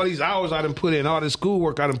look at all these hours I done put in, all this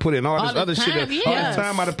schoolwork I done put in, all this other shit, all this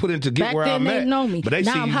time I done put in to get Back where then I'm at. they know me. But they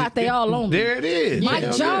now see I'm hot. They all on me. There it is. Mike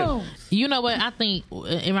Hell Jones. You know what? I think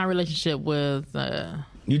in my relationship with...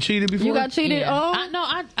 You cheated before? You got cheated on?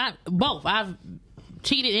 I both. I've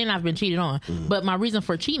cheated and I've been cheated on. But my reason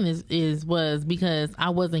for cheating was because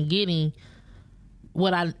I wasn't getting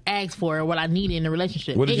what I asked for or what I needed in a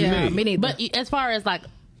relationship. What did you need? Me neither. But as far as like,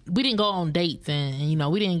 we didn't go on dates and you know,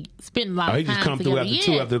 we didn't spend a lot of time he just come together. through after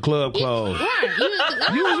 2 after the club closed. Right.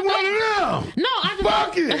 You was one of them. No, I just...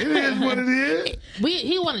 Fuck it. It is what it is.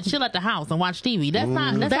 He want to chill at the house and watch TV. That's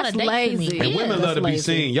not a date lazy. to me. And women love to be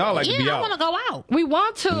seen. Y'all like to be I out. want to go out. We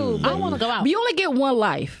want to. I want to go out. We only get one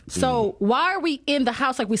life. So why are we in the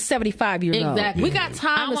house like we're 75 years old? Exactly. We got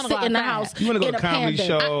time to sit in the house. You want to go in to a comedy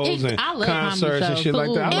pandemic. shows and I love concerts comedy and shit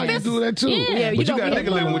like that. I shows. like to do that too. Yeah, But you got a don't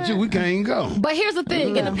nigga living with you. We can't even go. But here's the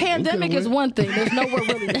thing: in the pandemic is one thing. There's nowhere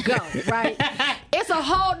really to go, right? It's a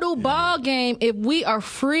whole new ball game. If we are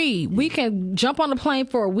free, we can jump on the plane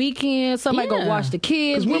for a weekend. Somebody go watch the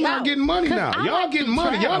kids. Because women are getting money now. Y'all getting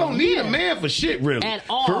money. Y'all don't need a man for shit, really. At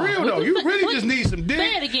all. For real, though. You really just need some dick.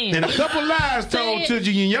 Say it again. And a couple lies told to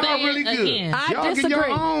you, and y'all really good. Y'all get your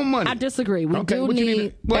own money. I disagree. We Okay, do what you need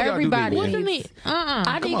need? What y'all do everybody. need? What you need?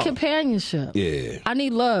 I need companionship. Yeah. I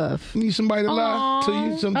need love. You need somebody to lie to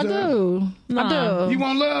you I sometimes? do. I do. You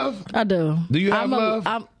want love? I do. Do you have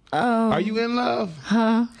love? Are you in love?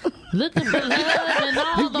 Looking for love and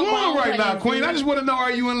all You the going right now, places. Queen. I just want to know,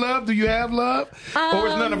 are you in love? Do you have love? Or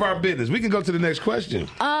it's none of our business? We can go to the next question.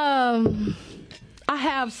 I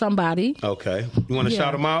have somebody. Okay. You want to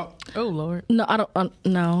shout him out? Oh, Lord. No, I don't.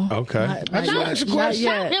 No. Okay. I just want to ask you a question.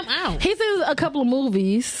 Shout him out. He's in a couple of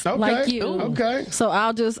movies, Okay. like you. Okay. So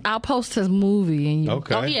I'll post his movie and you.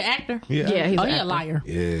 Okay. Oh, he an actor? Yeah, he's Oh, an he a actor. liar.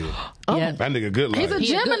 Yeah. Yeah. That nigga good liar. He's a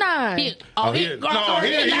Gemini. He a real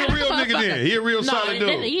nigga then. He a real solid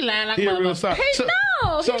dude. He lying like He a real motherfucker. solid. He's not.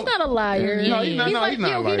 No, So- he's not a liar. No, he's not- He's no, like he's not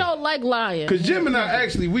you. a liar. He don't like lying. Because Gemini,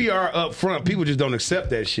 actually, we are up front. People just don't accept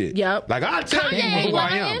that shit. Yep. Like, I tell Kanye you ain't who I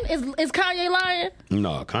am. lying. Is Kanye lying?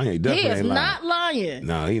 No, Kanye He definitely is ain't lying. not lying.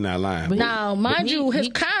 No, he not lying. But Now, mind He- you, his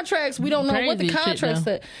he- contracts, we don't know what the crazy shit, contract though.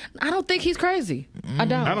 said. I don't think he's crazy. I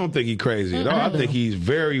don't. I don't think he's crazy at all. I think he's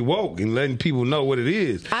very woke and letting people know what it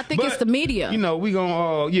is. I think it's the media. You know, we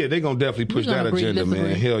gonna they gonna definitely push We gonna that agree, agenda, man.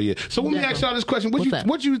 disagree. Hell yeah. So let me ask y'all this question: What's that?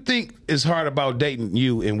 what you think is hard about dating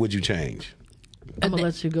you, and would you change? I'm going to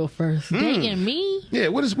let you go first. Dating me? Yeah,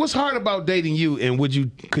 what's hard about dating you, and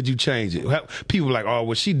could you change it? People are like, oh,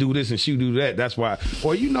 well, she do this and she do that. That's why.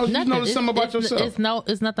 Or you notice something about yourself.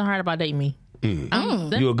 It's nothing hard about dating me.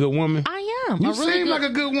 You a good woman? I am. You a really seem good, like a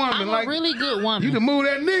good woman. I'm like a really good woman. you done move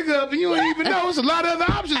that nigga up and you ain't even know. There's a lot of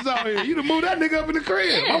other options out here. You done move that nigga up in the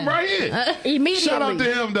crib. I'm right here. Immediately. Shout out to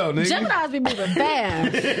him though, nigga. Gemini's be moving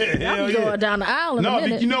fast. Hell I'm yeah. going down the aisle in a No,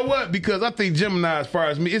 minute. you know what? Because I think Gemini, as far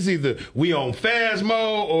as me, it's either we on fast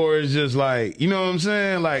mode or it's just like, you know what I'm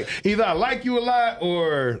saying? Like either I like you a lot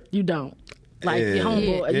or You don't. Like your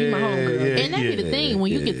homeboy, you my homegirl. And that be the thing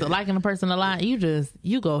when you get to liking a person a lot, you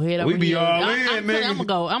go head over We be heels. all I'm in, I'm nigga.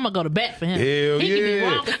 gonna go to bat for him. Hell he can be yeah.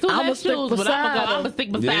 wrong with two I'ma left stick shoes, but beside I'm him. gonna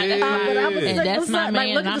stick beside Yeah. that. But I'm And stick that's beside, my like,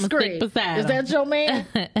 man. look at I'm the gonna stick screen. beside Is him. that your man?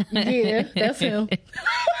 Yeah, that's him.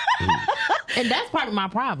 And that's probably my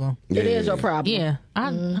problem. It is your problem. Yeah,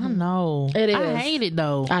 I know. It I is. hate it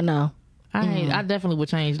though. I know. I hate it. I definitely would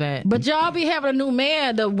change that. But y'all be having a new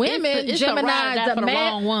man. The women It's a ride or die Geminis, for the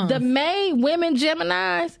wrong ones. the main women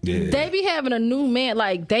Geminis, Yeah. they be having a new man.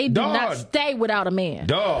 Like they do Dog. not stay without a man.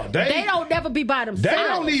 dog. They don't never be by They themselves.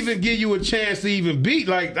 don't even give you a chance to even beat.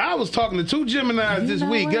 Like I was talking to two Geminis this know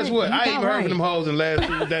week. what? Guess what? You I ain't got even heard right. from them hoes in the last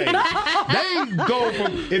 2 days. They go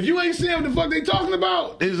from if you ain't seeing what the fuck they talking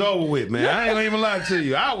about, it's over with, man. I ain't gonna even lie to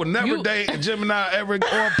you. I would never date a Gemini ever or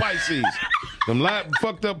a Pisces. Them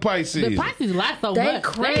fucked up Pisces. The Pisces lie so They much.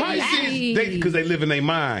 crazy. Pisces, because they live in their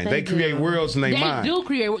mind. They create worlds in their They mind. do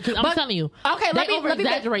create. Because I'm But- telling you. okay, let they me- let me-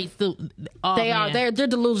 over-exaggerate. They are. They're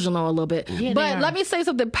delusional a little bit. Yeah, they but are. let me say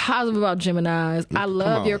something positive about Geminis. I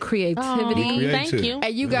love on. your creativity. Creative. Thank you.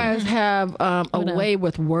 And you guys have a way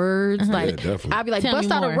with words. Like definitely. I'd be like, Tell bust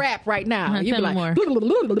me out a more. rap right now. You'd be Tell me like,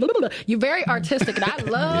 more. you're very artistic, and I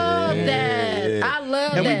love that. I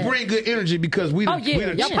love And that. we bring good energy because we Oh,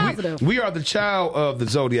 yeah, y'all positive. we are the child of the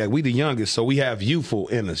zodiac. We the youngest, so we have youthful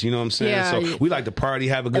in us. You know what I'm saying? Yeah. So we like to party,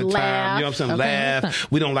 have a good And time. You know what I'm saying? laugh.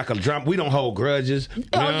 Laugh. We don't like a drama. We don't hold grudges. You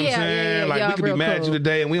know what I'm yeah, saying? yeah, Like y'all we could be real mad at you cool.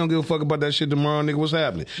 today, and we don't give a fuck about that shit tomorrow, nigga. What's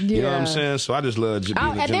happening? You know what I'm Yeah. saying? So I just love being Oh, a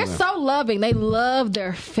and they're Gemini. so loving. They love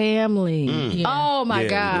their family. Yeah. Oh my Yeah,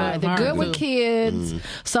 God, love they're her, good with too. kids.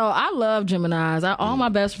 So I love Geminis. All my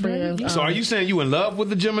best friends. So are you saying you in love with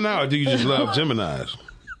the Gemini, or do you just love Geminis?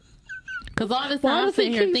 Because all this Why time I'm does he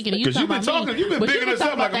sitting here keep thinking you 'Cause you been talking about talking- me. you been But bigging us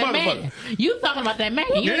talking up like about a that motherfucker. man. You talking about that man.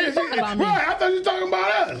 You ain't talking about me. Right, I thought you were talking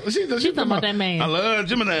about us. She talking about that man. I love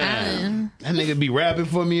Gemini. That nigga be rapping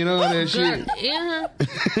for me and all that shit. Yeah.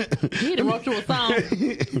 He done wrote you a song.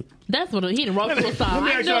 That's what he done wrote you a song. Let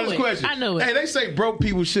me I ask y'all knew this it. question. I knew it. Hey, they say broke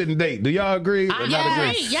people shouldn't date. Do y'all agree or not Yes.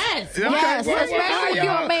 agree? Yes. Okay, Yes, well, especially if y'all-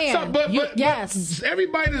 you're a man. But Yes.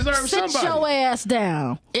 everybody deserves Sit somebody. your ass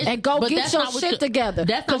down and go But get that's your not what shit you- together.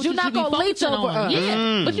 That's Because you're not going going to leech over us.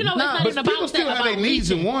 Yeah. But you know, it's not But even people about still that. have their About needs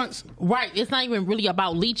and leeching. wants. Right. It's not even really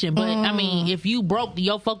about leeching. But I mean, if you broke,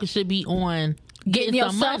 your focus should be on Getting some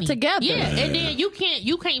yourself money. together. Yeah. And then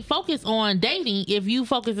you can't focus on dating if you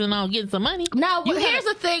focusing on getting some money. Now, You here's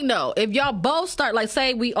gotta- the thing, though. If y'all both start, like,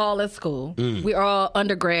 say we all at school, we all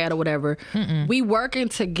undergrad or whatever, we working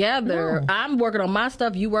together. No. I'm working on my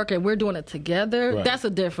stuff, you working, we're doing it together. Right. That's a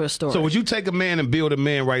different story. So would you take a man and build a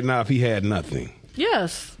man right now if he had nothing?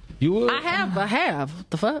 yes. You would? I have.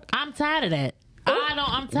 The fuck? I'm tired of that.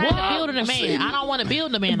 I'm tired Wow. of building a man. See? I don't want to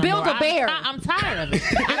build a man no Build more. a bear. I'm tired of it.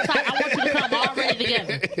 I'm tired. I want you to come already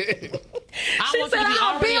together. I She want said, you to be I'll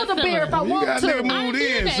already build a bear similar. if I You want got to. nigga moved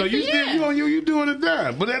did in, that, so you so still yeah. you doing it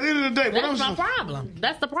there. But at the end of the day, what That's my I'm problem.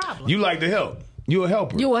 That's the problem. you like to help. You a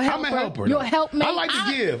helper. You a I'm helper. a helper. You though. a helpmate. I like to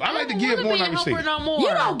give. I like to don't give wanna more be than a I receive. helper no more. You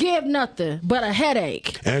don't give nothing but a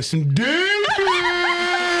headache. And some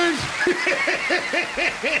dimpers.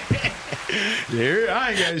 Yeah,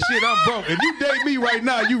 I ain't got shit. I'm broke. If you date me right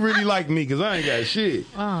now, you really like me because I ain't got shit.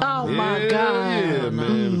 Oh, my Yeah, God. yeah,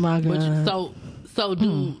 man. Oh, my But God. So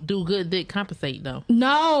do good dick compensate though?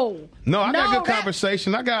 No, I got good that-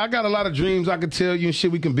 conversation. I got a lot of dreams I could tell you and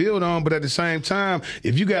shit we can build on. But at the same time,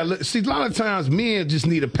 if you got see, a lot of times men just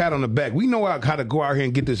need a pat on the back. We know how to go out here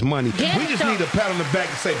and get this money. Yeah, we just so- need a pat on the back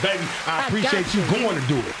and say, baby, I appreciate got you you. going to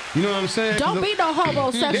do it. You know what I'm saying? Don't be no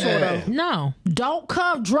homosexual Yeah. though. No. Don't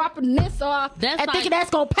come dropping this off That's and like- thinking that's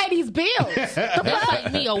gonna pay these bills. The That's fuck?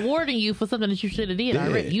 like me awarding you for something that you should have did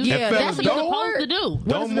already. You, Yeah, And that's what you're an supposed award. to do. What is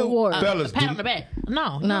Don't an move, award? fellas. A pat do- on the back.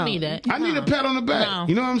 No, you No. don't need that. I need a pat on the back. No.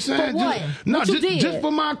 You know what I'm saying? For what? What you did? Just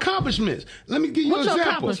for my accomplishments. Let me give you What's your an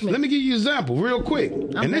example. accomplishment? Let me give you an example real quick.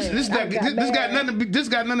 And this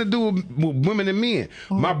got nothing to do with women and men.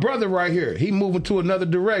 My brother right here, he moving to another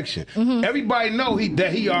direction. Everybody know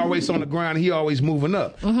that he always on the ground. He always moving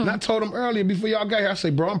up. And I told him earlier before y'all got here, I say,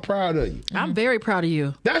 bro, I'm proud of you. I'm very proud of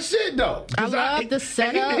you. That's it though. 'Cause I love the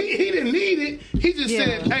setup. He didn't need it. He just Yeah.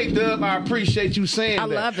 said, "Hey, Dub, I appreciate you saying I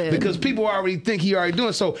that." love it. Because people already think he already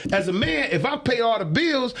doing. So as a man, if I pay all the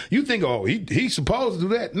bills, you think, "Oh, he's supposed to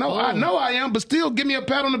do that." No, I know I am, but still, give me a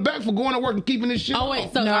pat on the back for going to work and keeping this shit. Oh on.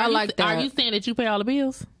 wait, so No, are I you, like are that. you saying that you pay all the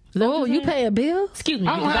bills? Is that Oh, what you you're saying? pay a bill? Excuse me.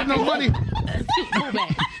 I don't because have no money. Move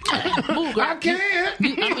back. Move, girl. I can't.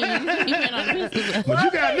 You paying all the bills. 'Cause- But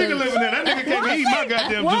you got a nigga living there. That nigga can't eat my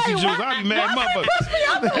goddamn Why- juicy juice. why- I'll be mad,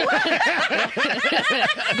 motherfucker.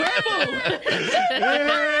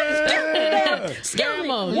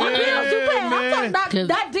 Grandma. What bills you pay? I'm man. talking about 'Cause-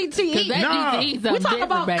 not DTE. 'cause that Nah. DTE's We something talking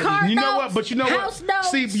about different, baby. car You know notes, what? But you know house what?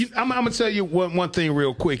 notes. See, I'm gonna tell you one thing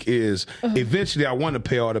real quick is eventually I want to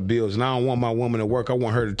pay all the bills, and I don't want my woman to work. I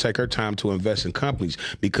want her to take her time to invest in companies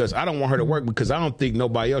because I don't want her to work because I don't think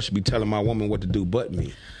nobody else should be telling my woman what to do but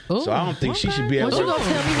me. So I don't think she should be able What to. you gonna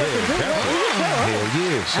tell me what to do? Hell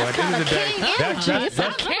yeah! So at the end of the day, king energy. It's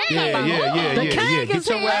a king. The king Get is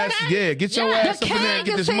your here. ass, get your Yeah, ass the up in there and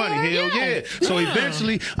king get is this money. here. Hell yeah! So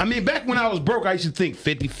eventually, I mean, back when I was broke, I used to think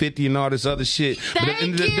 50-50 and all this other shit. But at the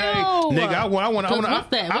end of the Thank day, you. nigga, I want, What's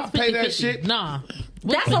that? I'll What's pay that 50-50? shit. Nah.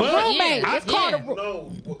 That's a But- roommate. Yeah, It's called a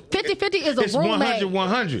No. 50-50 is a It's roommate.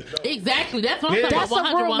 100-100. Exactly. That's what I'm Yeah. talking That's about.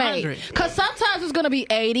 a 100. roommate. Because sometimes it's going to be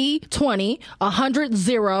 80-20,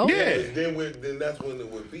 100-0. Yeah. Then that's when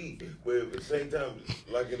it would be. But at the same time,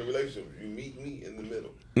 like in a relationship, you meet me in the middle.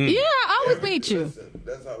 Yeah, I always meet you. Listen,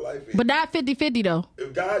 that's how life is. But not 50-50 though.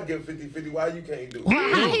 if God give 50-50, why you can't do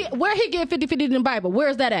How it? where he get 50-50 in the Bible?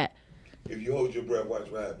 Where's that at? If you hold your breath, watch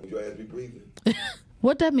what happens. Your ass be breathing.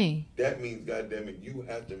 What that mean? That means, goddamn it, you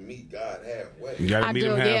have to meet God halfway. You gotta I meet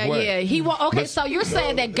do. him Yeah, halfway. yeah. He want. Okay, so you're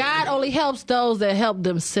saying that God only helps those that help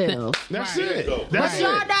themselves. That's Right. it. But That's But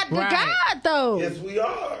y'all it. not the Right. God though. Yes, we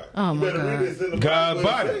are. Oh, you my better God. read this in the God Bible.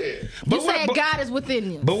 body. You But saying what- God is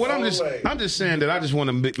within you. But what Always. I'm just saying that I just want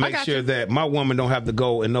to make got sure you. that my woman don't have to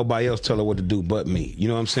go and nobody else tell her what to do but me. You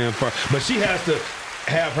know what I'm saying? But she has to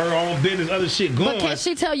have her own business, other shit going. But can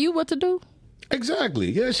she tell you what to do? Exactly.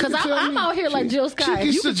 Yeah, she 'Cause can tell I'm me. out here like Jill Scott. She If can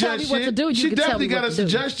you can tell me suggest what to shit. do, you she can tell definitely me got what a to do.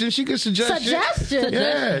 suggestion. She can suggest shit. Suggestion.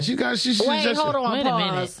 Yeah, she got. She Wait, suggestion. hold on. Wait a Pause.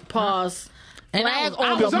 minute. Pause. And Flag I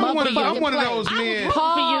on was the I'm one of motherfucking those plate. men.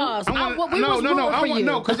 Pause. I'm We one, was rooting for you.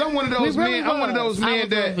 No, because I'm one of those We really men. I'm one of those was. I men was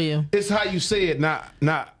that rooting for you. it's how you say it, not.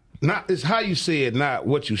 It's how you say it, not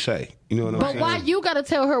what you say. You know what I'm But saying? why you got to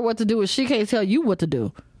tell her what to do if she can't tell you what to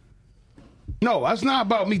do? No, it's not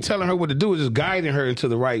about me telling her what to do. It's just guiding her into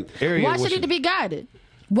the right area. Why where she need to be guided?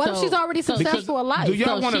 What if So- she's already so- successful in life? Do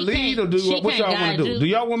y'all So want to she lead or can't- do she what y'all can't want to guide do? you. Do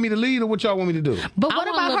y'all want me to lead or what y'all want me to do? But I what want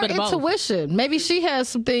a about little her bit of both. intuition? Maybe she has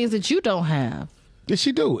some things that you don't have. Yes,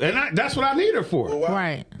 she do, and that's what I need her for.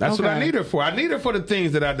 Right. That's what I Okay. need her for. I need her for the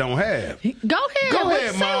things that I don't have. Go ahead. Go Let's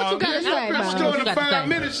ahead, see Mom. what you got to say, Let's Mom. go Miles. in You the got to say.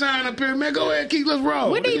 5-minute sign up here, man. Go ahead, Keith. Let's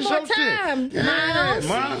roll. We need Get more your shit. time, Yeah, Miles.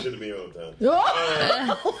 Mom. Should be on time.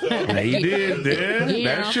 Oh. He did. Yeah,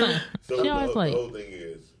 Yeah, that's I'm true. fine. So She always the late. whole thing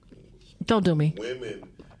is, Don't do me. women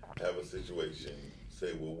have a situation,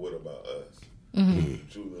 say, well, what about us? Mm-hmm. The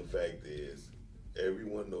truth and fact is,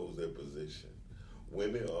 everyone knows their position.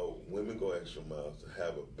 Women go extra miles to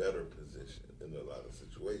have a better position in a lot of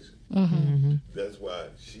situations. Mm-hmm. That's why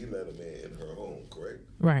she let a man in her home, correct?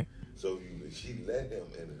 Right. So she let him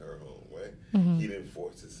in her home, right? Mm-hmm. He didn't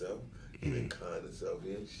force himself. He didn't con himself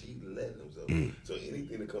in. She let himself. So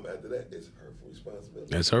anything that come after that is her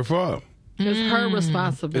responsibility. That's her fault. It's her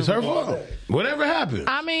responsibility. It's her fault. Whatever happened.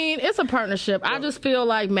 I mean, it's a partnership. I just feel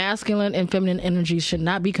like masculine and feminine energy should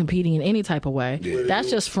not be competing in any type of way. That's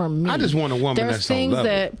just from me. I just want a woman There's that's on things level.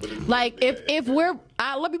 that, like, if we're,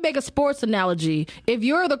 let me make a sports analogy. If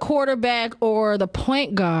you're the quarterback or the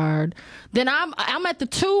point guard, then I'm at the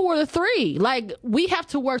 2 or the 3. Like, we have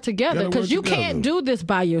to work together because you can't do this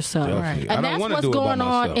by yourself. Definitely. And that's what's going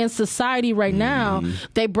on in society right now.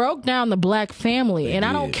 They broke down the black family, and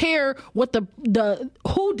I don't care what the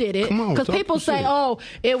who did it, because people say, "Oh,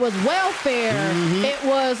 it was welfare,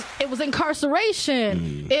 it was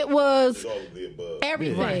incarceration, it was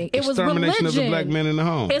everything, Right. it was Extermination religion." of the black men in the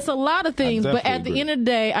home. It's a lot of things, but at the end of the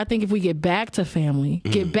day, I think if we get back to family,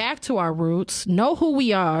 get back to our roots, know who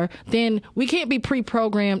we are, then we can't be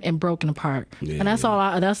pre-programmed and broken apart. And that's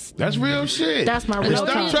all. That's real shit. That's my And real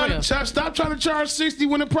stop trying to charge 60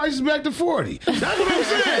 when the price is back to 40. That's what I'm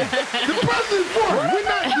saying. The price is 40. We're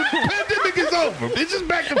not. The pandemic is over. It's just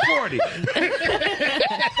back to 40.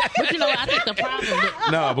 But you know, I think the problem.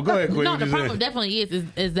 No, but go ahead, Quinn. No, the problem definitely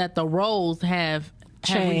is that the roles have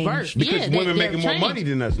reversed because women making more money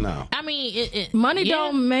than us now. I mean, money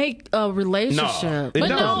don't make a relationship. No, it but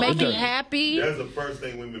doesn't. don't make It you doesn't. happy. That's the first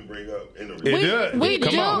thing women bring up in a It relationship. does. We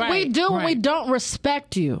Come do. on. We do. We don't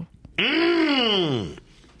respect you.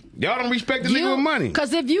 Y'all don't respect the nigga with money.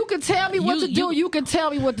 Because if you can tell me what to do, you can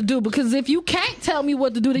tell me what to do. Because if you can't tell me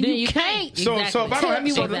what to do, then you can't. So if I don't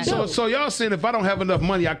have, so y'all saying if I don't have enough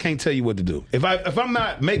money, I can't tell you what to do. If I'm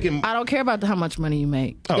not making, I don't care about how much money you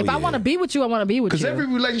make. Oh, if I want to be with you, I want to be with you. because every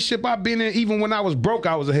relationship I've been in, even when I was broke,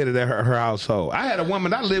 I was ahead of her household. I had a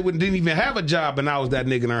woman I lived with didn't even have a job, and I was that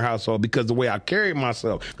nigga in her household because the way I carried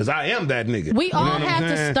myself. Because I am that nigga. We You know all what I'm have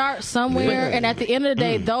to saying? start somewhere, and at the end of the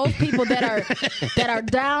day, those people that are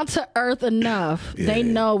down to earth enough, they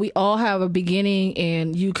know we all have a beginning,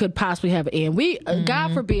 and you could possibly have an end. We,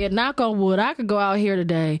 God forbid, knock on wood, I could go out here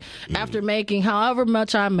today after making however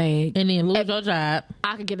much I made, and then lose your job.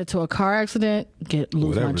 I could get into a car accident,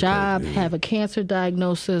 lose my job, have a cancer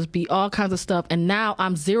diagnosis, be all kinds of stuff, and now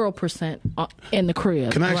I'm 0% in the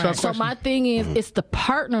crib. Can I ask you a So question? my thing is, it's the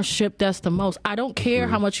partnership that's the most. I don't care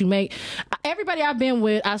how much you make. Everybody I've been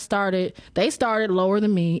with, they started lower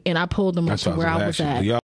than me, and I pulled them up to where I was at.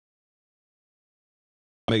 Y'all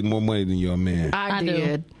make more money than your man. I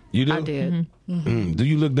did. You do? I did. Do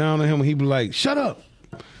you look down on him and he be like, "Shut up"?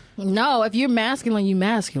 No, if you're masculine, you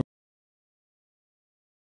masculine.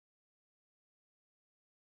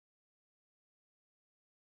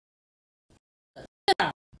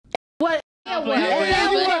 What? And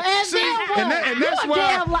that's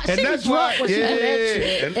why. And that's why.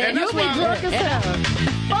 And you be drunk as hell.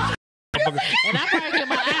 And I probably get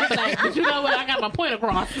my eye back, but you know what? I got my point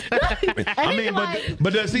across. I mean,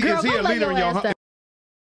 but is he a leader in your home?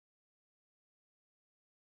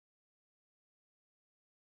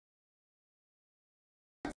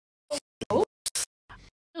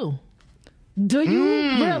 Do you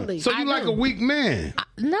really? So you like a weak man?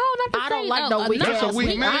 No, not to I don't say, like no weak That's a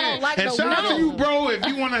weak man. I don't like and no shout out to you, bro, if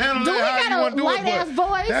you want to handle Do he that how you got want a to do light ass it.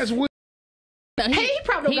 voice? That's weak. He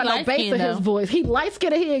probably don't got no bass in light-skinned, his voice. He light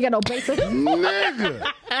skinned and he ain't got no bass in his voice.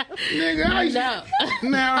 Nigga, I know.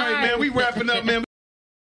 Now, all right, man, we wrapping up, man.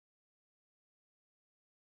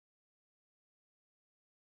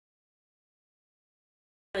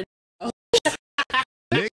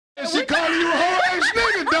 She calling you a whole ass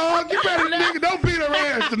nigga, dog. You better, nigga, don't beat her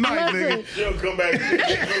ass tonight, nigga. She'll come back.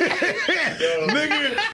 Nigga,